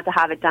scenes not to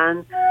have it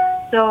done.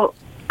 So,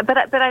 but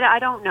I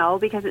don't know,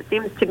 because it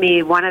seems to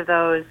me one of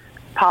those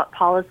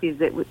policies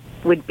that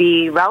would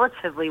be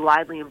relatively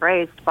widely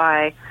embraced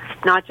by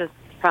not just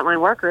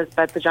frontline workers,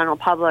 but the general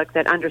public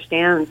that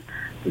understands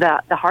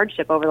the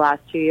hardship over the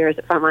last 2 years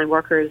that frontline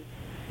workers,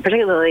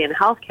 particularly in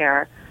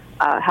healthcare,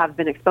 have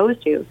been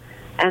exposed to.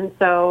 And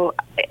so,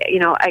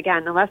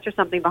 again, unless there's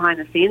something behind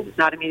the scenes, it's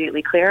not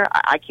immediately clear.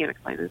 I can't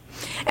explain it.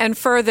 And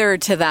further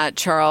to that,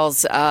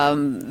 Charles, the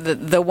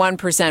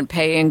 1%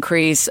 pay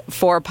increase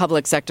for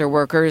public sector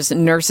workers,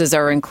 nurses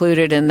are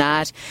included in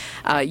that.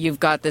 You've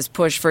got this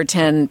push for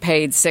 10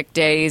 paid sick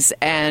days,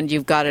 and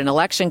you've got an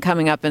election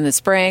coming up in the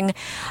spring.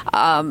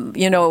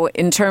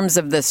 In terms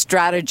of the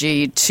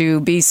strategy to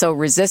be so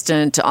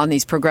resistant on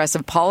these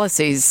progressive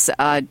policies,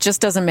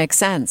 just doesn't make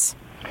sense.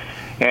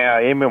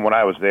 Yeah, even when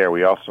I was there,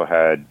 we also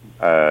had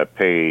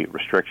pay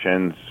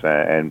restrictions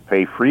and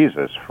pay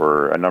freezes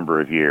for a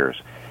number of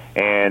years.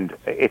 And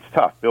it's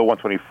tough. Bill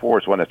 124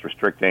 is one that's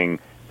restricting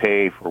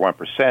pay for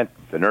 1%.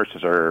 The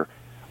nurses are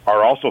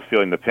also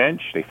feeling the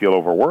pinch. They feel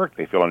overworked.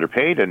 They feel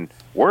underpaid. And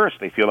worse,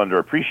 they feel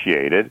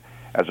underappreciated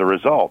as a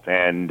result.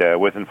 And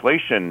with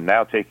inflation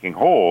now taking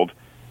hold,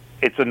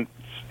 it's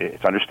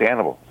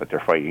understandable that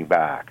they're fighting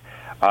back.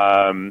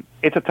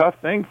 It's a tough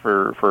thing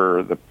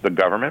for the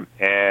government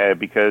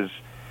because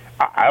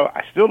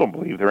I still don't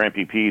believe their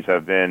MPPs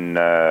have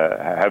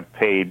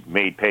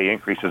made pay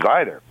increases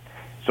either.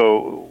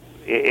 So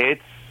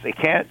they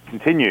can't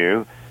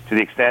continue to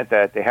the extent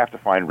that they have to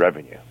find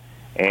revenue.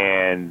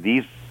 And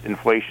these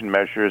inflation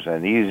measures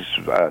and these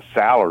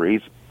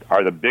salaries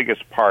are the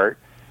biggest part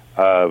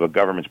of a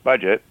government's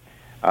budget.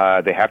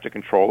 They have to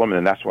control them,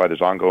 and that's why there's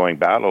ongoing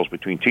battles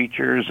between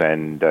teachers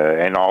and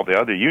all the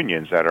other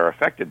unions that are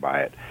affected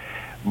by it.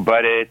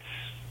 But it's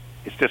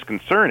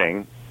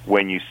disconcerting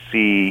when you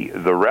see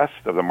the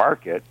rest of the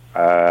market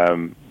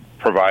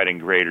providing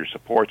greater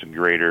supports and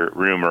greater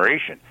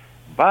remuneration.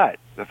 But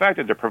the fact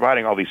that they're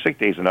providing all these sick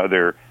days and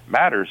other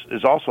matters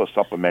is also a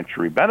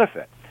supplementary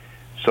benefit.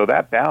 So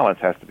that balance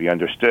has to be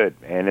understood,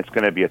 and it's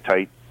going to be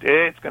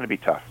it's going to be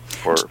tough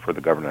for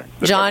the governor.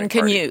 John,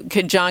 can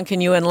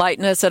you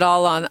enlighten us at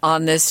all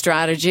on this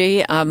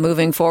strategy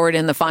moving forward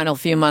in the final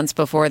few months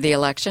before the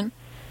election?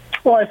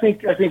 Well, I think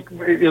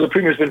the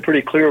Premier's been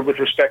pretty clear with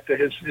respect to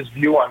his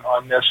view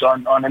on this,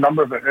 on a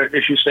number of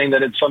issues, saying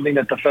that it's something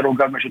that the federal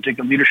government should take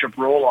a leadership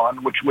role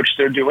on, which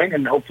they're doing,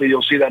 and hopefully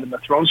you'll see that in the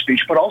throne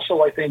speech. But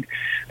also, I think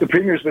the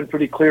Premier's been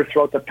pretty clear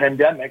throughout the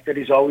pandemic that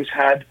he's always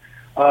had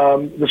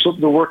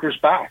the workers'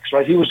 backs.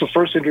 Right, he was the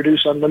first to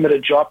introduce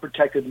unlimited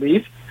job-protected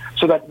leave,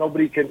 so that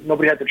nobody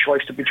had the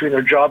choice between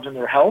their jobs and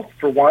their health,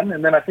 for one.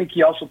 And then I think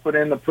he also put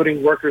in the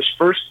Putting Workers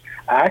First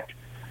Act,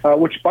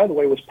 which, by the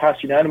way, was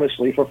passed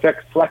unanimously for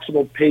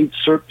flexible paid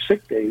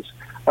sick days,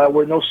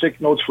 where no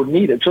sick notes were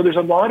needed. So there's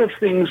a lot of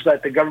things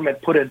that the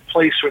government put in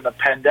place during the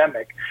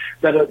pandemic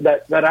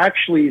that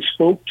actually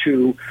spoke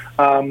to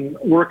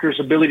workers'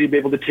 ability to be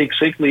able to take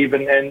sick leave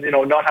and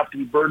not have to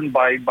be burdened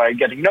by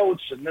getting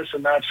notes and this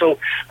and that. So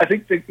I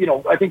think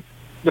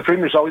the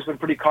Premier's always been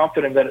pretty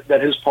confident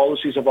that his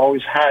policies have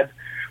always had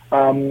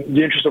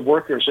the interest of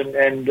workers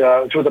and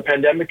through the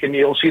pandemic, and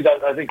you'll see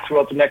that, I think,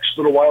 throughout the next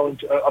little while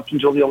up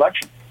until the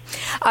election.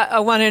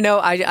 I want to know,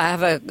 I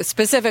have a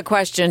specific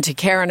question to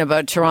Karen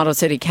about Toronto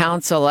City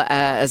Council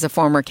as a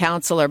former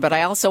councillor, but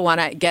I also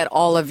want to get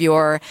all of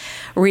your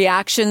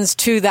reactions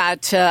to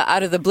that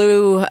out of the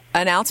blue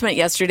announcement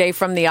yesterday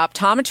from the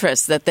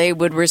optometrists that they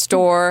would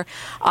restore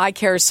eye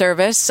care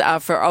service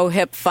for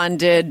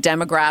OHIP-funded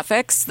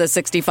demographics, the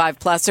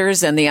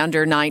 65-plussers and the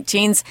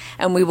under-19s,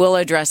 and we will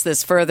address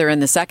this further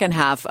in the second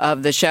half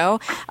of the show.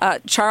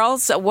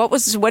 Charles,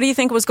 what do you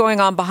think was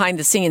going on behind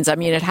the scenes? I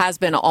mean, it has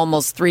been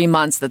almost 3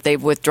 months that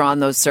they've withdrawn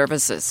those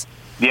services.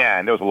 Yeah,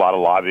 and there was a lot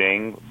of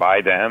lobbying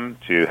by them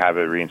to have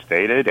it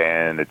reinstated,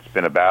 and it's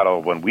been a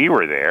battle. When we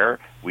were there,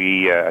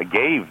 we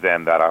gave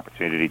them that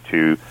opportunity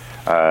to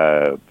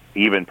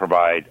even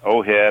provide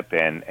OHIP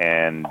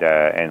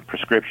and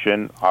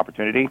prescription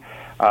opportunity.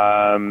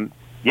 Listen,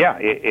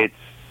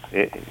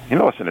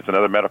 it's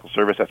another medical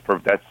service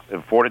that's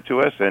afforded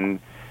to us, and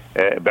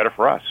better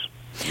for us.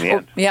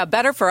 Yeah,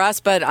 better for us,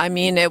 but I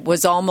mean, it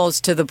was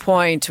almost to the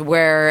point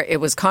where it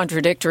was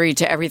contradictory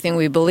to everything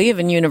we believe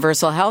in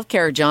universal health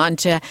care, John,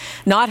 to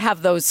not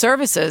have those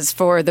services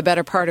for the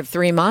better part of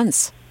 3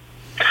 months.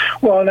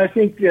 Well, and I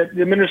think that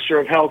the Minister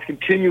of Health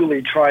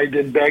continually tried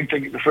and begged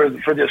for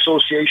the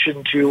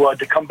association to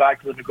come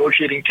back to the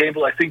negotiating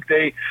table. I think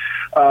they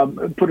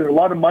put in a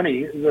lot of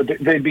money,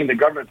 they being the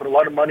government, put a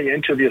lot of money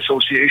into the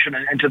association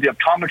and to the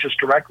optometrists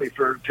directly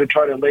to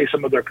try to allay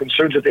some of their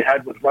concerns that they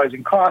had with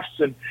rising costs.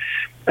 And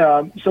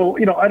so,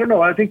 I don't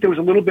know. I think there was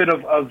a little bit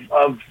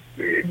of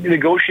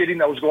negotiating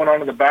that was going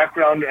on in the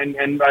background,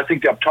 and I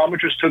think the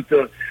optometrists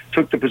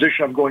took the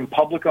position of going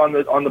public on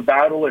the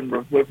battle and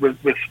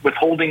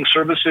withholding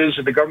services,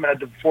 and the government had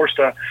to be forced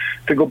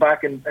to go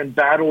back and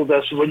battle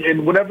this.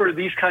 And whenever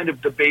these kind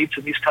of debates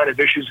and these kind of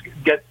issues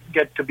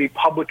get to be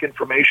public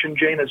information,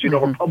 Jane, as you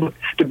know,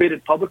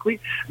 debated publicly,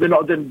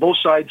 then both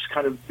sides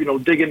kind of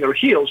dig in their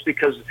heels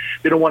because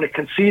they don't want to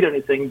concede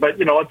anything. But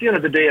at the end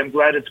of the day, I'm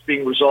glad it's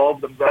being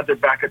resolved. I'm glad they're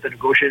back at the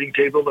negotiating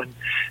table, and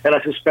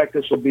I suspect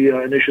this will be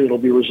an issue that will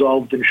be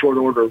resolved in short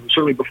order,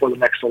 certainly before the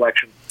next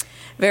election.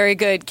 Very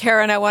good.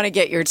 Karen, I want to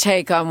get your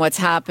take on what's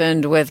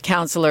happened with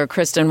Councillor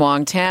Kristen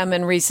Wong-Tam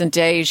in recent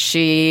days.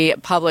 She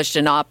published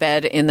an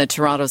op-ed in the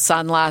Toronto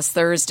Sun last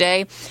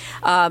Thursday,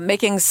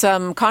 making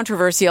some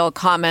controversial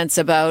comments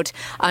about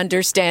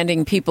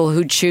understanding people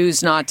who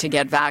choose not to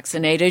get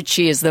vaccinated.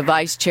 She is the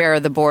vice chair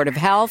of the Board of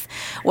Health.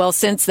 Well,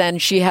 since then,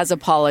 she has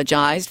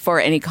apologized for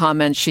any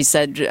comments she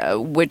said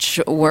which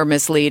were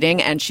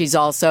misleading, and she's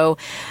also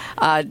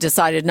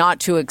decided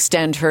not to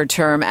extend her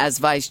term as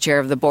vice chair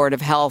of the Board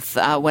of Health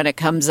when it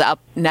comes up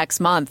next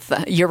month.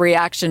 Your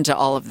reaction to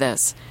all of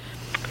this?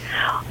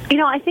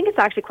 I think it's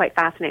actually quite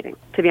fascinating,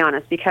 to be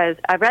honest, because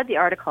I read the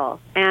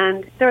article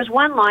and there's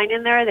one line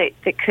in there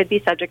that could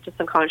be subject to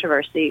some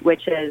controversy,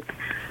 which is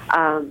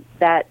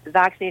that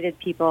vaccinated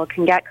people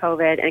can get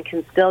COVID and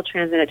can still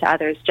transmit it to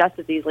others just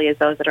as easily as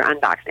those that are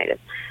unvaccinated.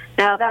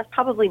 Now, that's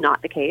probably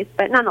not the case,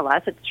 but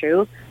nonetheless, it's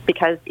true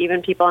because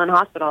even people in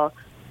hospital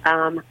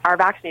are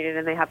vaccinated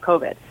and they have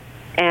COVID.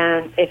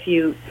 And if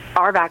you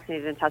are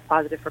vaccinated and test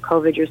positive for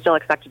COVID, you're still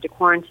expected to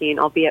quarantine,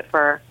 albeit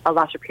for a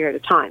lesser period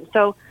of time.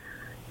 So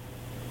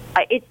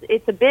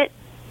it's a bit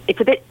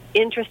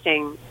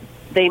interesting,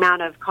 the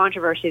amount of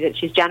controversy that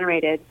she's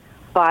generated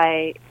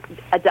by,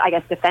 I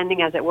guess,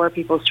 defending, as it were,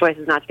 people's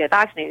choices not to get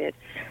vaccinated.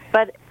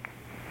 But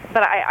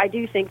I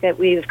do think that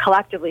we've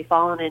collectively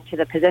fallen into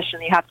the position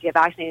that you have to get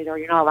vaccinated or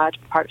you're not allowed to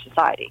be part of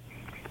society.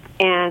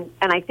 And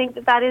I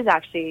think that is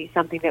actually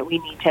something that we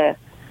need to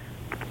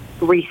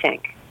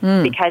rethink.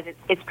 Because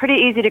it's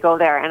pretty easy to go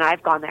there, and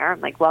I've gone there.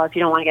 I'm like, well, if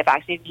you don't want to get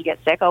vaccinated, you get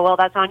sick. Oh, well,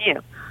 that's on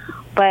you.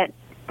 But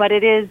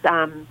it is,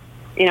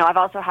 I've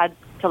also had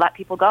to let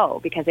people go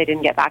because they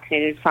didn't get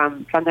vaccinated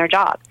from their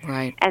job.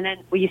 Right. And then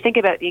when you think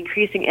about the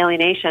increasing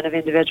alienation of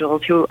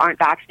individuals who aren't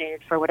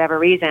vaccinated for whatever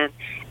reason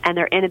and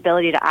their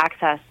inability to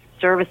access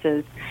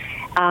services,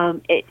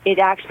 it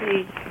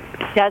actually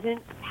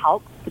doesn't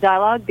help the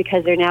dialogue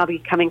because they're now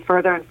becoming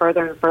further and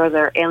further and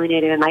further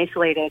alienated and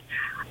isolated.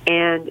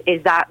 And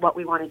is that what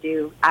we want to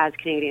do as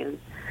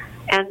Canadians?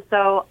 And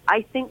so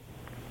I think,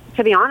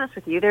 to be honest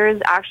with you, there is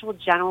actual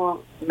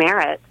general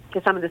merit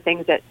to some of the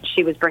things that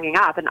she was bringing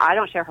up. And I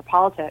don't share her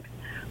politics,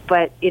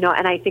 but,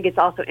 and I think it's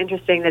also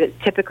interesting that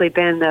it's typically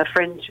been the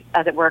fringe,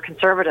 as it were,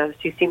 conservatives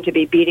who seem to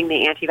be beating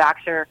the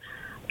anti-vaxxer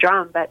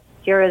drum. But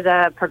here is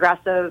a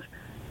progressive,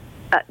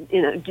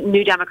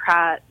 New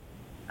Democrat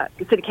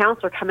city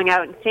councillor coming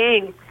out and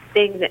saying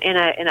things in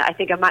I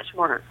think, a much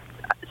more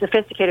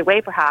sophisticated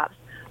way, perhaps.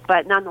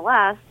 But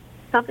nonetheless,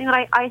 something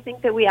that I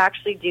think that we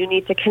actually do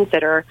need to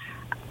consider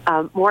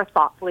more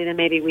thoughtfully than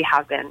maybe we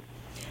have been.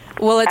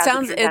 Well, it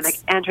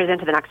enters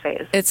into the next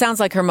phase. It sounds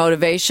like her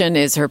motivation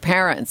is her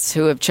parents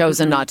who have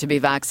chosen not to be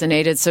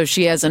vaccinated, so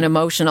she has an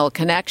emotional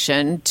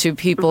connection to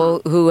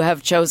people who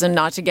have chosen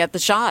not to get the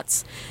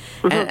shots.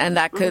 And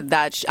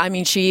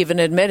she even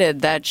admitted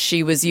that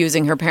she was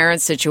using her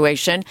parents'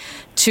 situation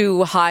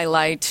to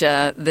highlight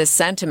this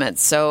sentiment.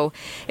 So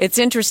it's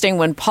interesting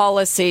when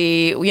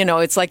policy,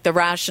 it's like the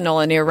rational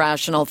and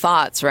irrational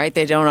thoughts, right?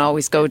 They don't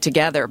always go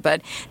together.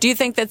 But do you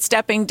think that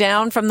stepping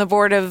down from the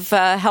Board of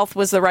Health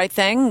was the right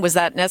thing? Was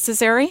that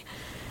necessary?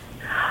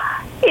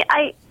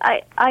 Yeah,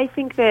 I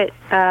think that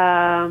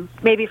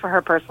maybe for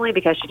her personally,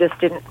 because she just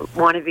didn't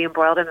want to be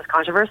embroiled in this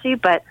controversy,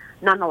 but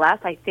nonetheless,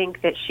 I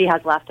think that she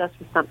has left us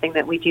with something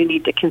that we do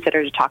need to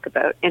consider to talk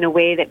about in a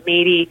way that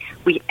maybe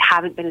we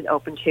haven't been as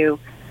open to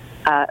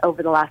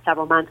over the last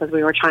several months as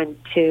we were trying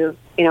to,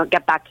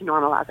 get back to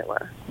normal, as it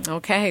were.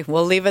 Okay,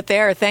 we'll leave it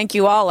there. Thank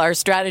you all, our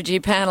strategy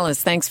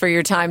panelists. Thanks for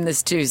your time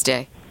this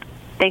Tuesday.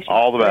 Thanks.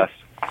 All the best.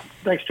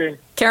 Thanks, Jane.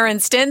 Karen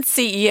Stintz,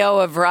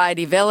 CEO of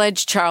Variety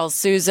Village, Charles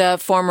Sousa,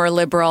 former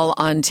Liberal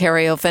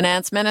Ontario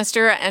Finance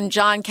Minister, and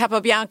John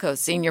Capobianco,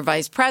 Senior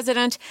Vice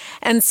President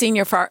and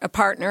Senior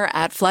Partner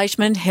at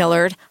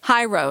FleishmanHillard,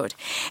 HighRoad.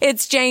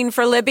 It's Jane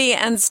for Libby,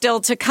 and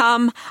still to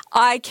come,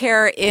 eye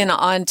care in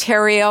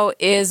Ontario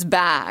is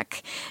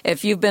back.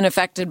 If you've been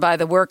affected by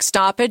the work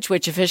stoppage,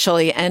 which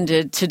officially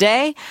ended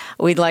today,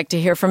 we'd like to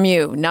hear from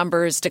you.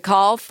 Numbers to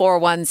call,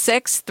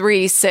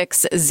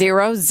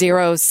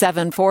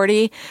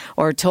 416-360-0740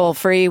 or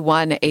toll-free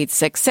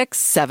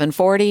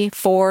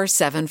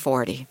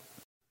 1-866-740-4740.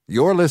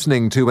 You're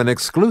listening to an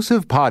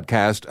exclusive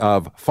podcast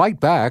of Fight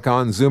Back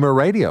on Zoomer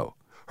Radio.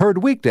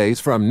 Heard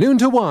weekdays from noon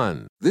to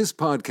 1. This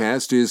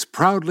podcast is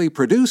proudly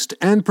produced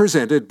and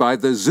presented by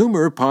the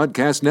Zoomer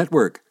Podcast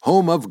Network,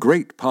 home of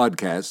great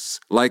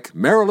podcasts like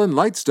Marilyn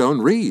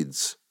Lightstone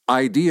Reads,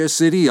 Idea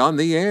City on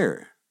the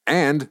Air,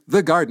 and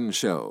The Garden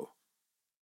Show.